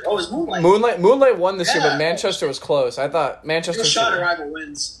Best Picture? Oh, it was Moonlight. Moonlight won this year, but Manchester was close. I thought Manchester. Shot Arrival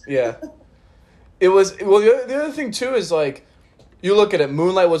wins. Yeah, it was. Well, the other thing too is like, you look at it.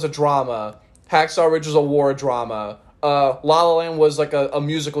 Moonlight was a drama. Hacksaw Ridge was a war drama. La La Land was like a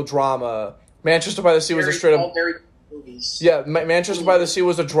musical drama. Manchester by the Sea was a straight up. Very movies. Yeah, Manchester by the Sea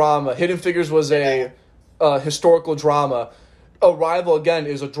was a drama. Hidden Figures was a historical drama. Arrival, again,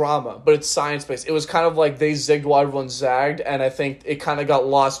 is a drama, but it's science-based. It was kind of like they zigged while everyone zagged, and I think it kind of got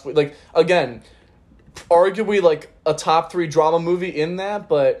lost. Like, again, arguably, like, a top 3 drama movie in that,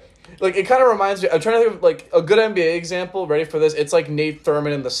 but, like, it kind of reminds me... I'm trying to think of, like, a good NBA example. Ready for this? It's like Nate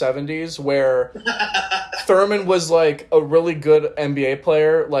Thurman in the 70s, where Thurman was, like, a really good NBA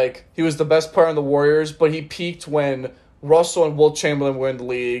player. Like, he was the best player on the Warriors, but he peaked when... Russell and Wilt Chamberlain were in the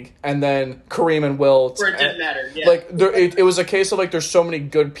league, and then Kareem and Wilt. Where it didn't matter, yeah. Like, it was a case of, like, there's so many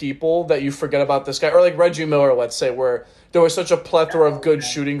good people that you forget about this guy. Or, like, Reggie Miller, let's say, where there was such a plethora of good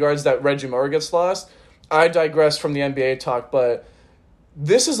shooting guards that Reggie Miller gets lost. I digress from the NBA talk, but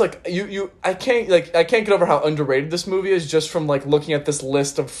this is like I can't get over how underrated this movie is just from like looking at this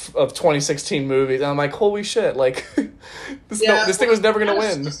list of 2016 movies, and I'm like, holy shit, like this thing was never gonna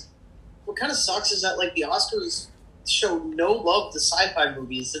win. What kind of sucks is that like the Oscars show no love to sci-fi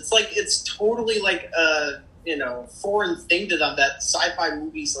movies. It's like it's totally like a foreign thing to them that sci-fi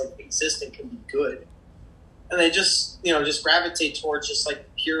movies like exist and can be good, and they just gravitate towards just like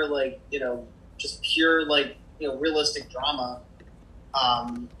pure like realistic drama.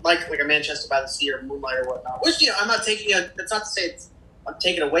 Like a Manchester by the Sea or Moonlight or whatnot. Which I'm not taking. That's not to say I'm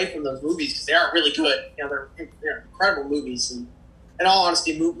taking away from those movies because they are really good. They're incredible movies. And in all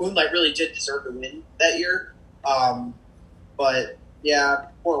honesty, Moonlight really did deserve to win that year. But yeah,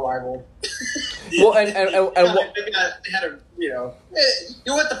 poor Arrival. Well, they had a what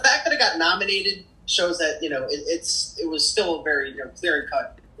the fact that it got nominated shows that it was still a very clear and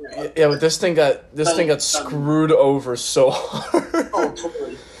cut. Yeah, but this thing got screwed over so hard. Oh,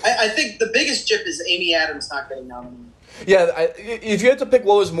 totally. I think the biggest chip is Amy Adams not getting nominated. Yeah, if you had to pick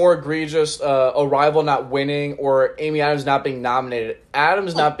what was more egregious, Arrival not winning or Amy Adams not being nominated,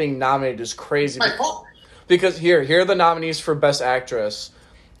 Adams not being nominated is crazy. My fault. Because here are the nominees for Best Actress.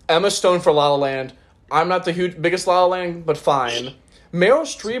 Emma Stone for La La Land. I'm not the biggest La La Land, but fine. Meryl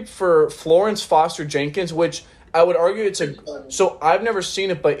Streep for Florence Foster Jenkins, which I would argue so I've never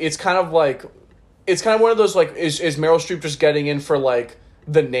seen it, but it's kind of one of those like is Meryl Streep just getting in for like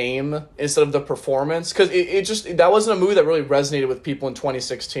the name instead of the performance, because that wasn't a movie that really resonated with people in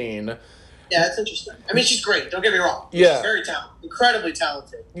 2016. Yeah, that's interesting. I mean, she's great. Don't get me wrong. Yeah, she's very talented, incredibly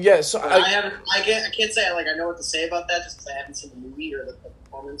talented. Yeah, so I can't say I know what to say about that just because I haven't seen the movie or the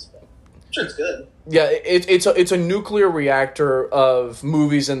performance, but I'm sure it's good. Yeah, it's a nuclear reactor of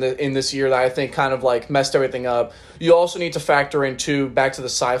movies in this year that I think kind of like messed everything up. You also need to factor in back to the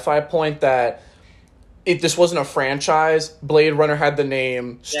sci-fi point that if this wasn't a franchise, Blade Runner had the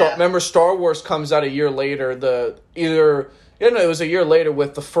name. Remember, Star Wars comes out a year later. It was a year later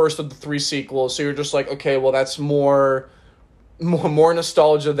with the first of the 3 sequels. So you're just like, okay, well that's more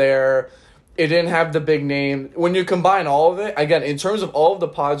nostalgia there. It didn't have the big name. When you combine all of it, again, in terms of all of the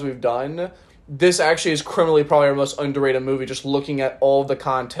pods we've done, this actually is criminally probably our most underrated movie. Just looking at all of the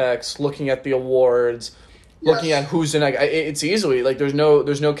context, looking at the awards, looking at who's in it, it's easily like there's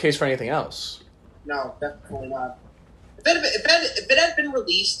no case for anything else. No, definitely not. If it had been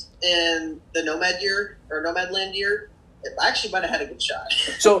released in the Nomadland year, it actually might have had a good shot.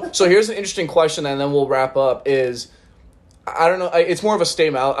 So here's an interesting question, and then we'll wrap up. I don't know. It's more of a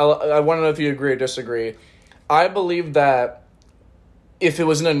statement. I want to know if you agree or disagree. I believe that if it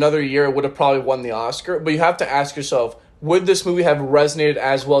was in another year, it would have probably won the Oscar. But you have to ask yourself, would this movie have resonated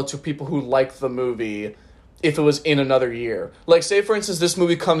as well to people who liked the movie if it was in another year? Like, say, for instance, this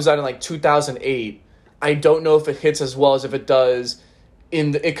movie comes out in, like, 2008. I don't know if it hits as well as if it does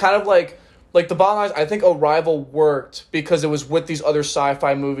it kind of like the bottom line is, I think Arrival worked because it was with these other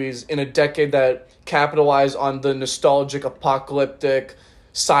sci-fi movies in a decade that capitalized on the nostalgic, apocalyptic,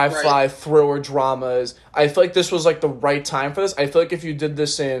 sci-fi thriller dramas. I feel like this was like the right time for this. I feel like if you did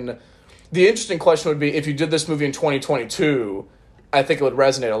this the interesting question would be if you did this movie in 2022, I think it would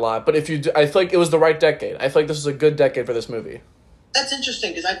resonate a lot. But I feel like it was the right decade. I feel like this was a good decade for this movie. That's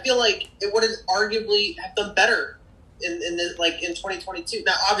interesting because I feel like it would have arguably have done better in 2022.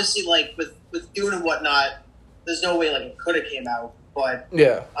 Now, obviously, like with Dune and whatnot, there's no way like it could have came out. But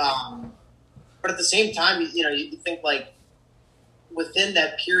yeah. But at the same time, you think like within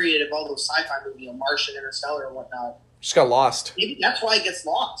that period of all those sci-fi movies, Martian, Interstellar, and whatnot, just got lost. Maybe that's why it gets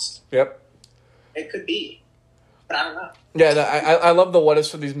lost. Yep. It could be, but I don't know. Yeah, I love the what ifs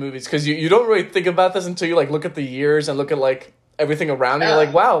for these movies because you don't really think about this until you like look at the years and look at like everything around you. You're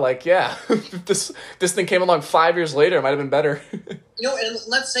like, wow, like yeah, this thing came along 5 years later, it might have been better. And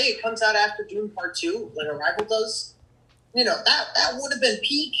let's say it comes out after Dune Part 2, like Arrival does. That would have been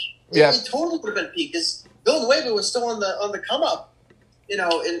peak. Yeah, it totally would have been peak because Villanueva was still on the come up, in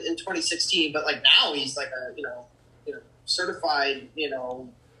 2016. But like now he's like a certified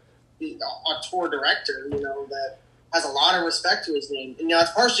auteur director, that has a lot of respect to his name, and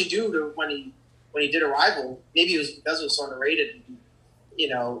it's partially due to when he did Arrival. Maybe it was because it was so underrated.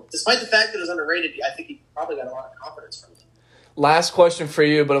 Despite the fact that it was underrated, I think he probably got a lot of confidence from it. Last question for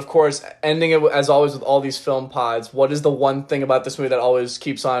you, but of course, ending it as always with all these film pods. What is the one thing about this movie that always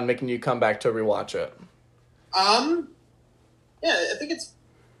keeps on making you come back to rewatch it? Yeah, I think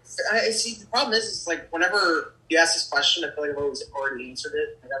I see the problem is like whenever you ask this question, I feel like I've always already answered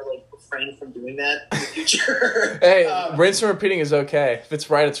it. I gotta like refrain from doing that in the future. Hey, rinse and repeating is okay. If it's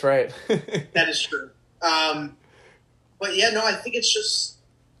right, it's right. That is true. But yeah, no, I think it's just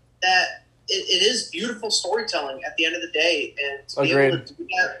that it is beautiful storytelling at the end of the day, and to be Agreed. able to do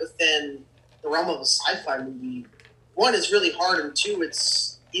that within the realm of a sci-fi movie, one, is really hard, and two,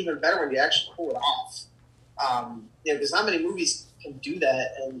 it's even better when you actually pull it off. Because not many movies can do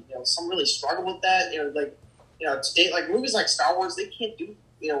that, and some really struggle with that. Today, like movies like Star Wars, they can't do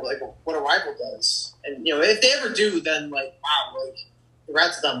like what Arrival does, and if they ever do, then like wow, like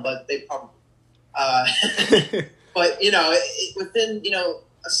congrats to them, but they probably. But within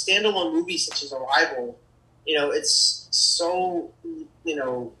a standalone movie such as Arrival, it's so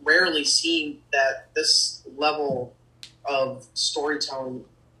rarely seen that this level of storytelling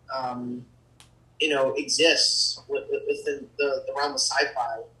exists within the realm of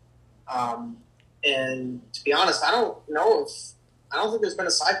sci-fi. And to be honest, I don't think there's been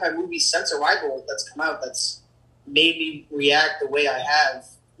a sci-fi movie since Arrival that's come out that's made me react the way I have,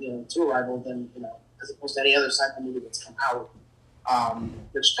 to Arrival than, as opposed to any other sci-fi movie that's come out.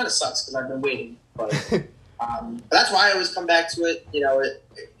 Which kind of sucks because I've been waiting, but that's why I always come back to it. It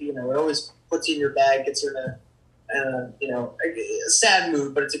always puts you in your bag, gets you in a sad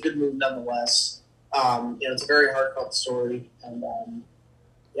mood, but it's a good mood nonetheless. It's a very heartfelt story, and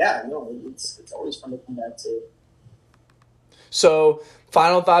it's always fun to come back to. So,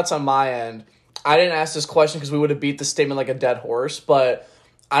 final thoughts on my end. I didn't ask this question because we would have beat the statement like a dead horse, but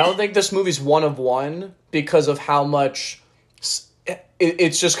I don't think this movie's one of one because of how much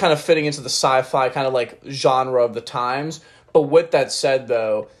it's just kind of fitting into the sci-fi kind of like genre of the times. But with that said,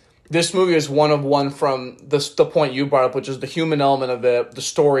 though, this movie is one of one from the point you brought up, which is the human element of it, the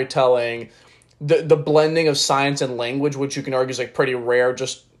storytelling, the blending of science and language, which you can argue is like pretty rare.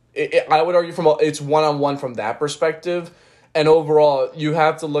 I would argue it's one-on-one from that perspective. And overall, you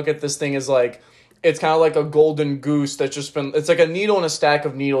have to look at this thing as like, it's kind of like a golden goose that's just been, it's like a needle in a stack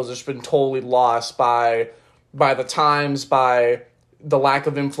of needles that's been totally lost by the times, by the lack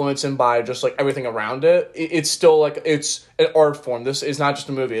of influence, and by just like everything around it. It's still like, it's an art form. This is not just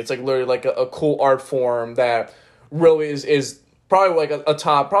a movie. It's like literally like a cool art form that really is probably like a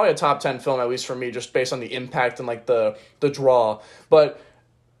top 10 film, at least for me, just based on the impact and like the draw. But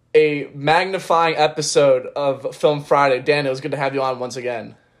a magnifying episode of Film Friday. Dan, it was good to have you on once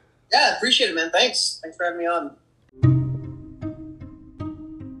again. Yeah, appreciate it, man. Thanks for having me on.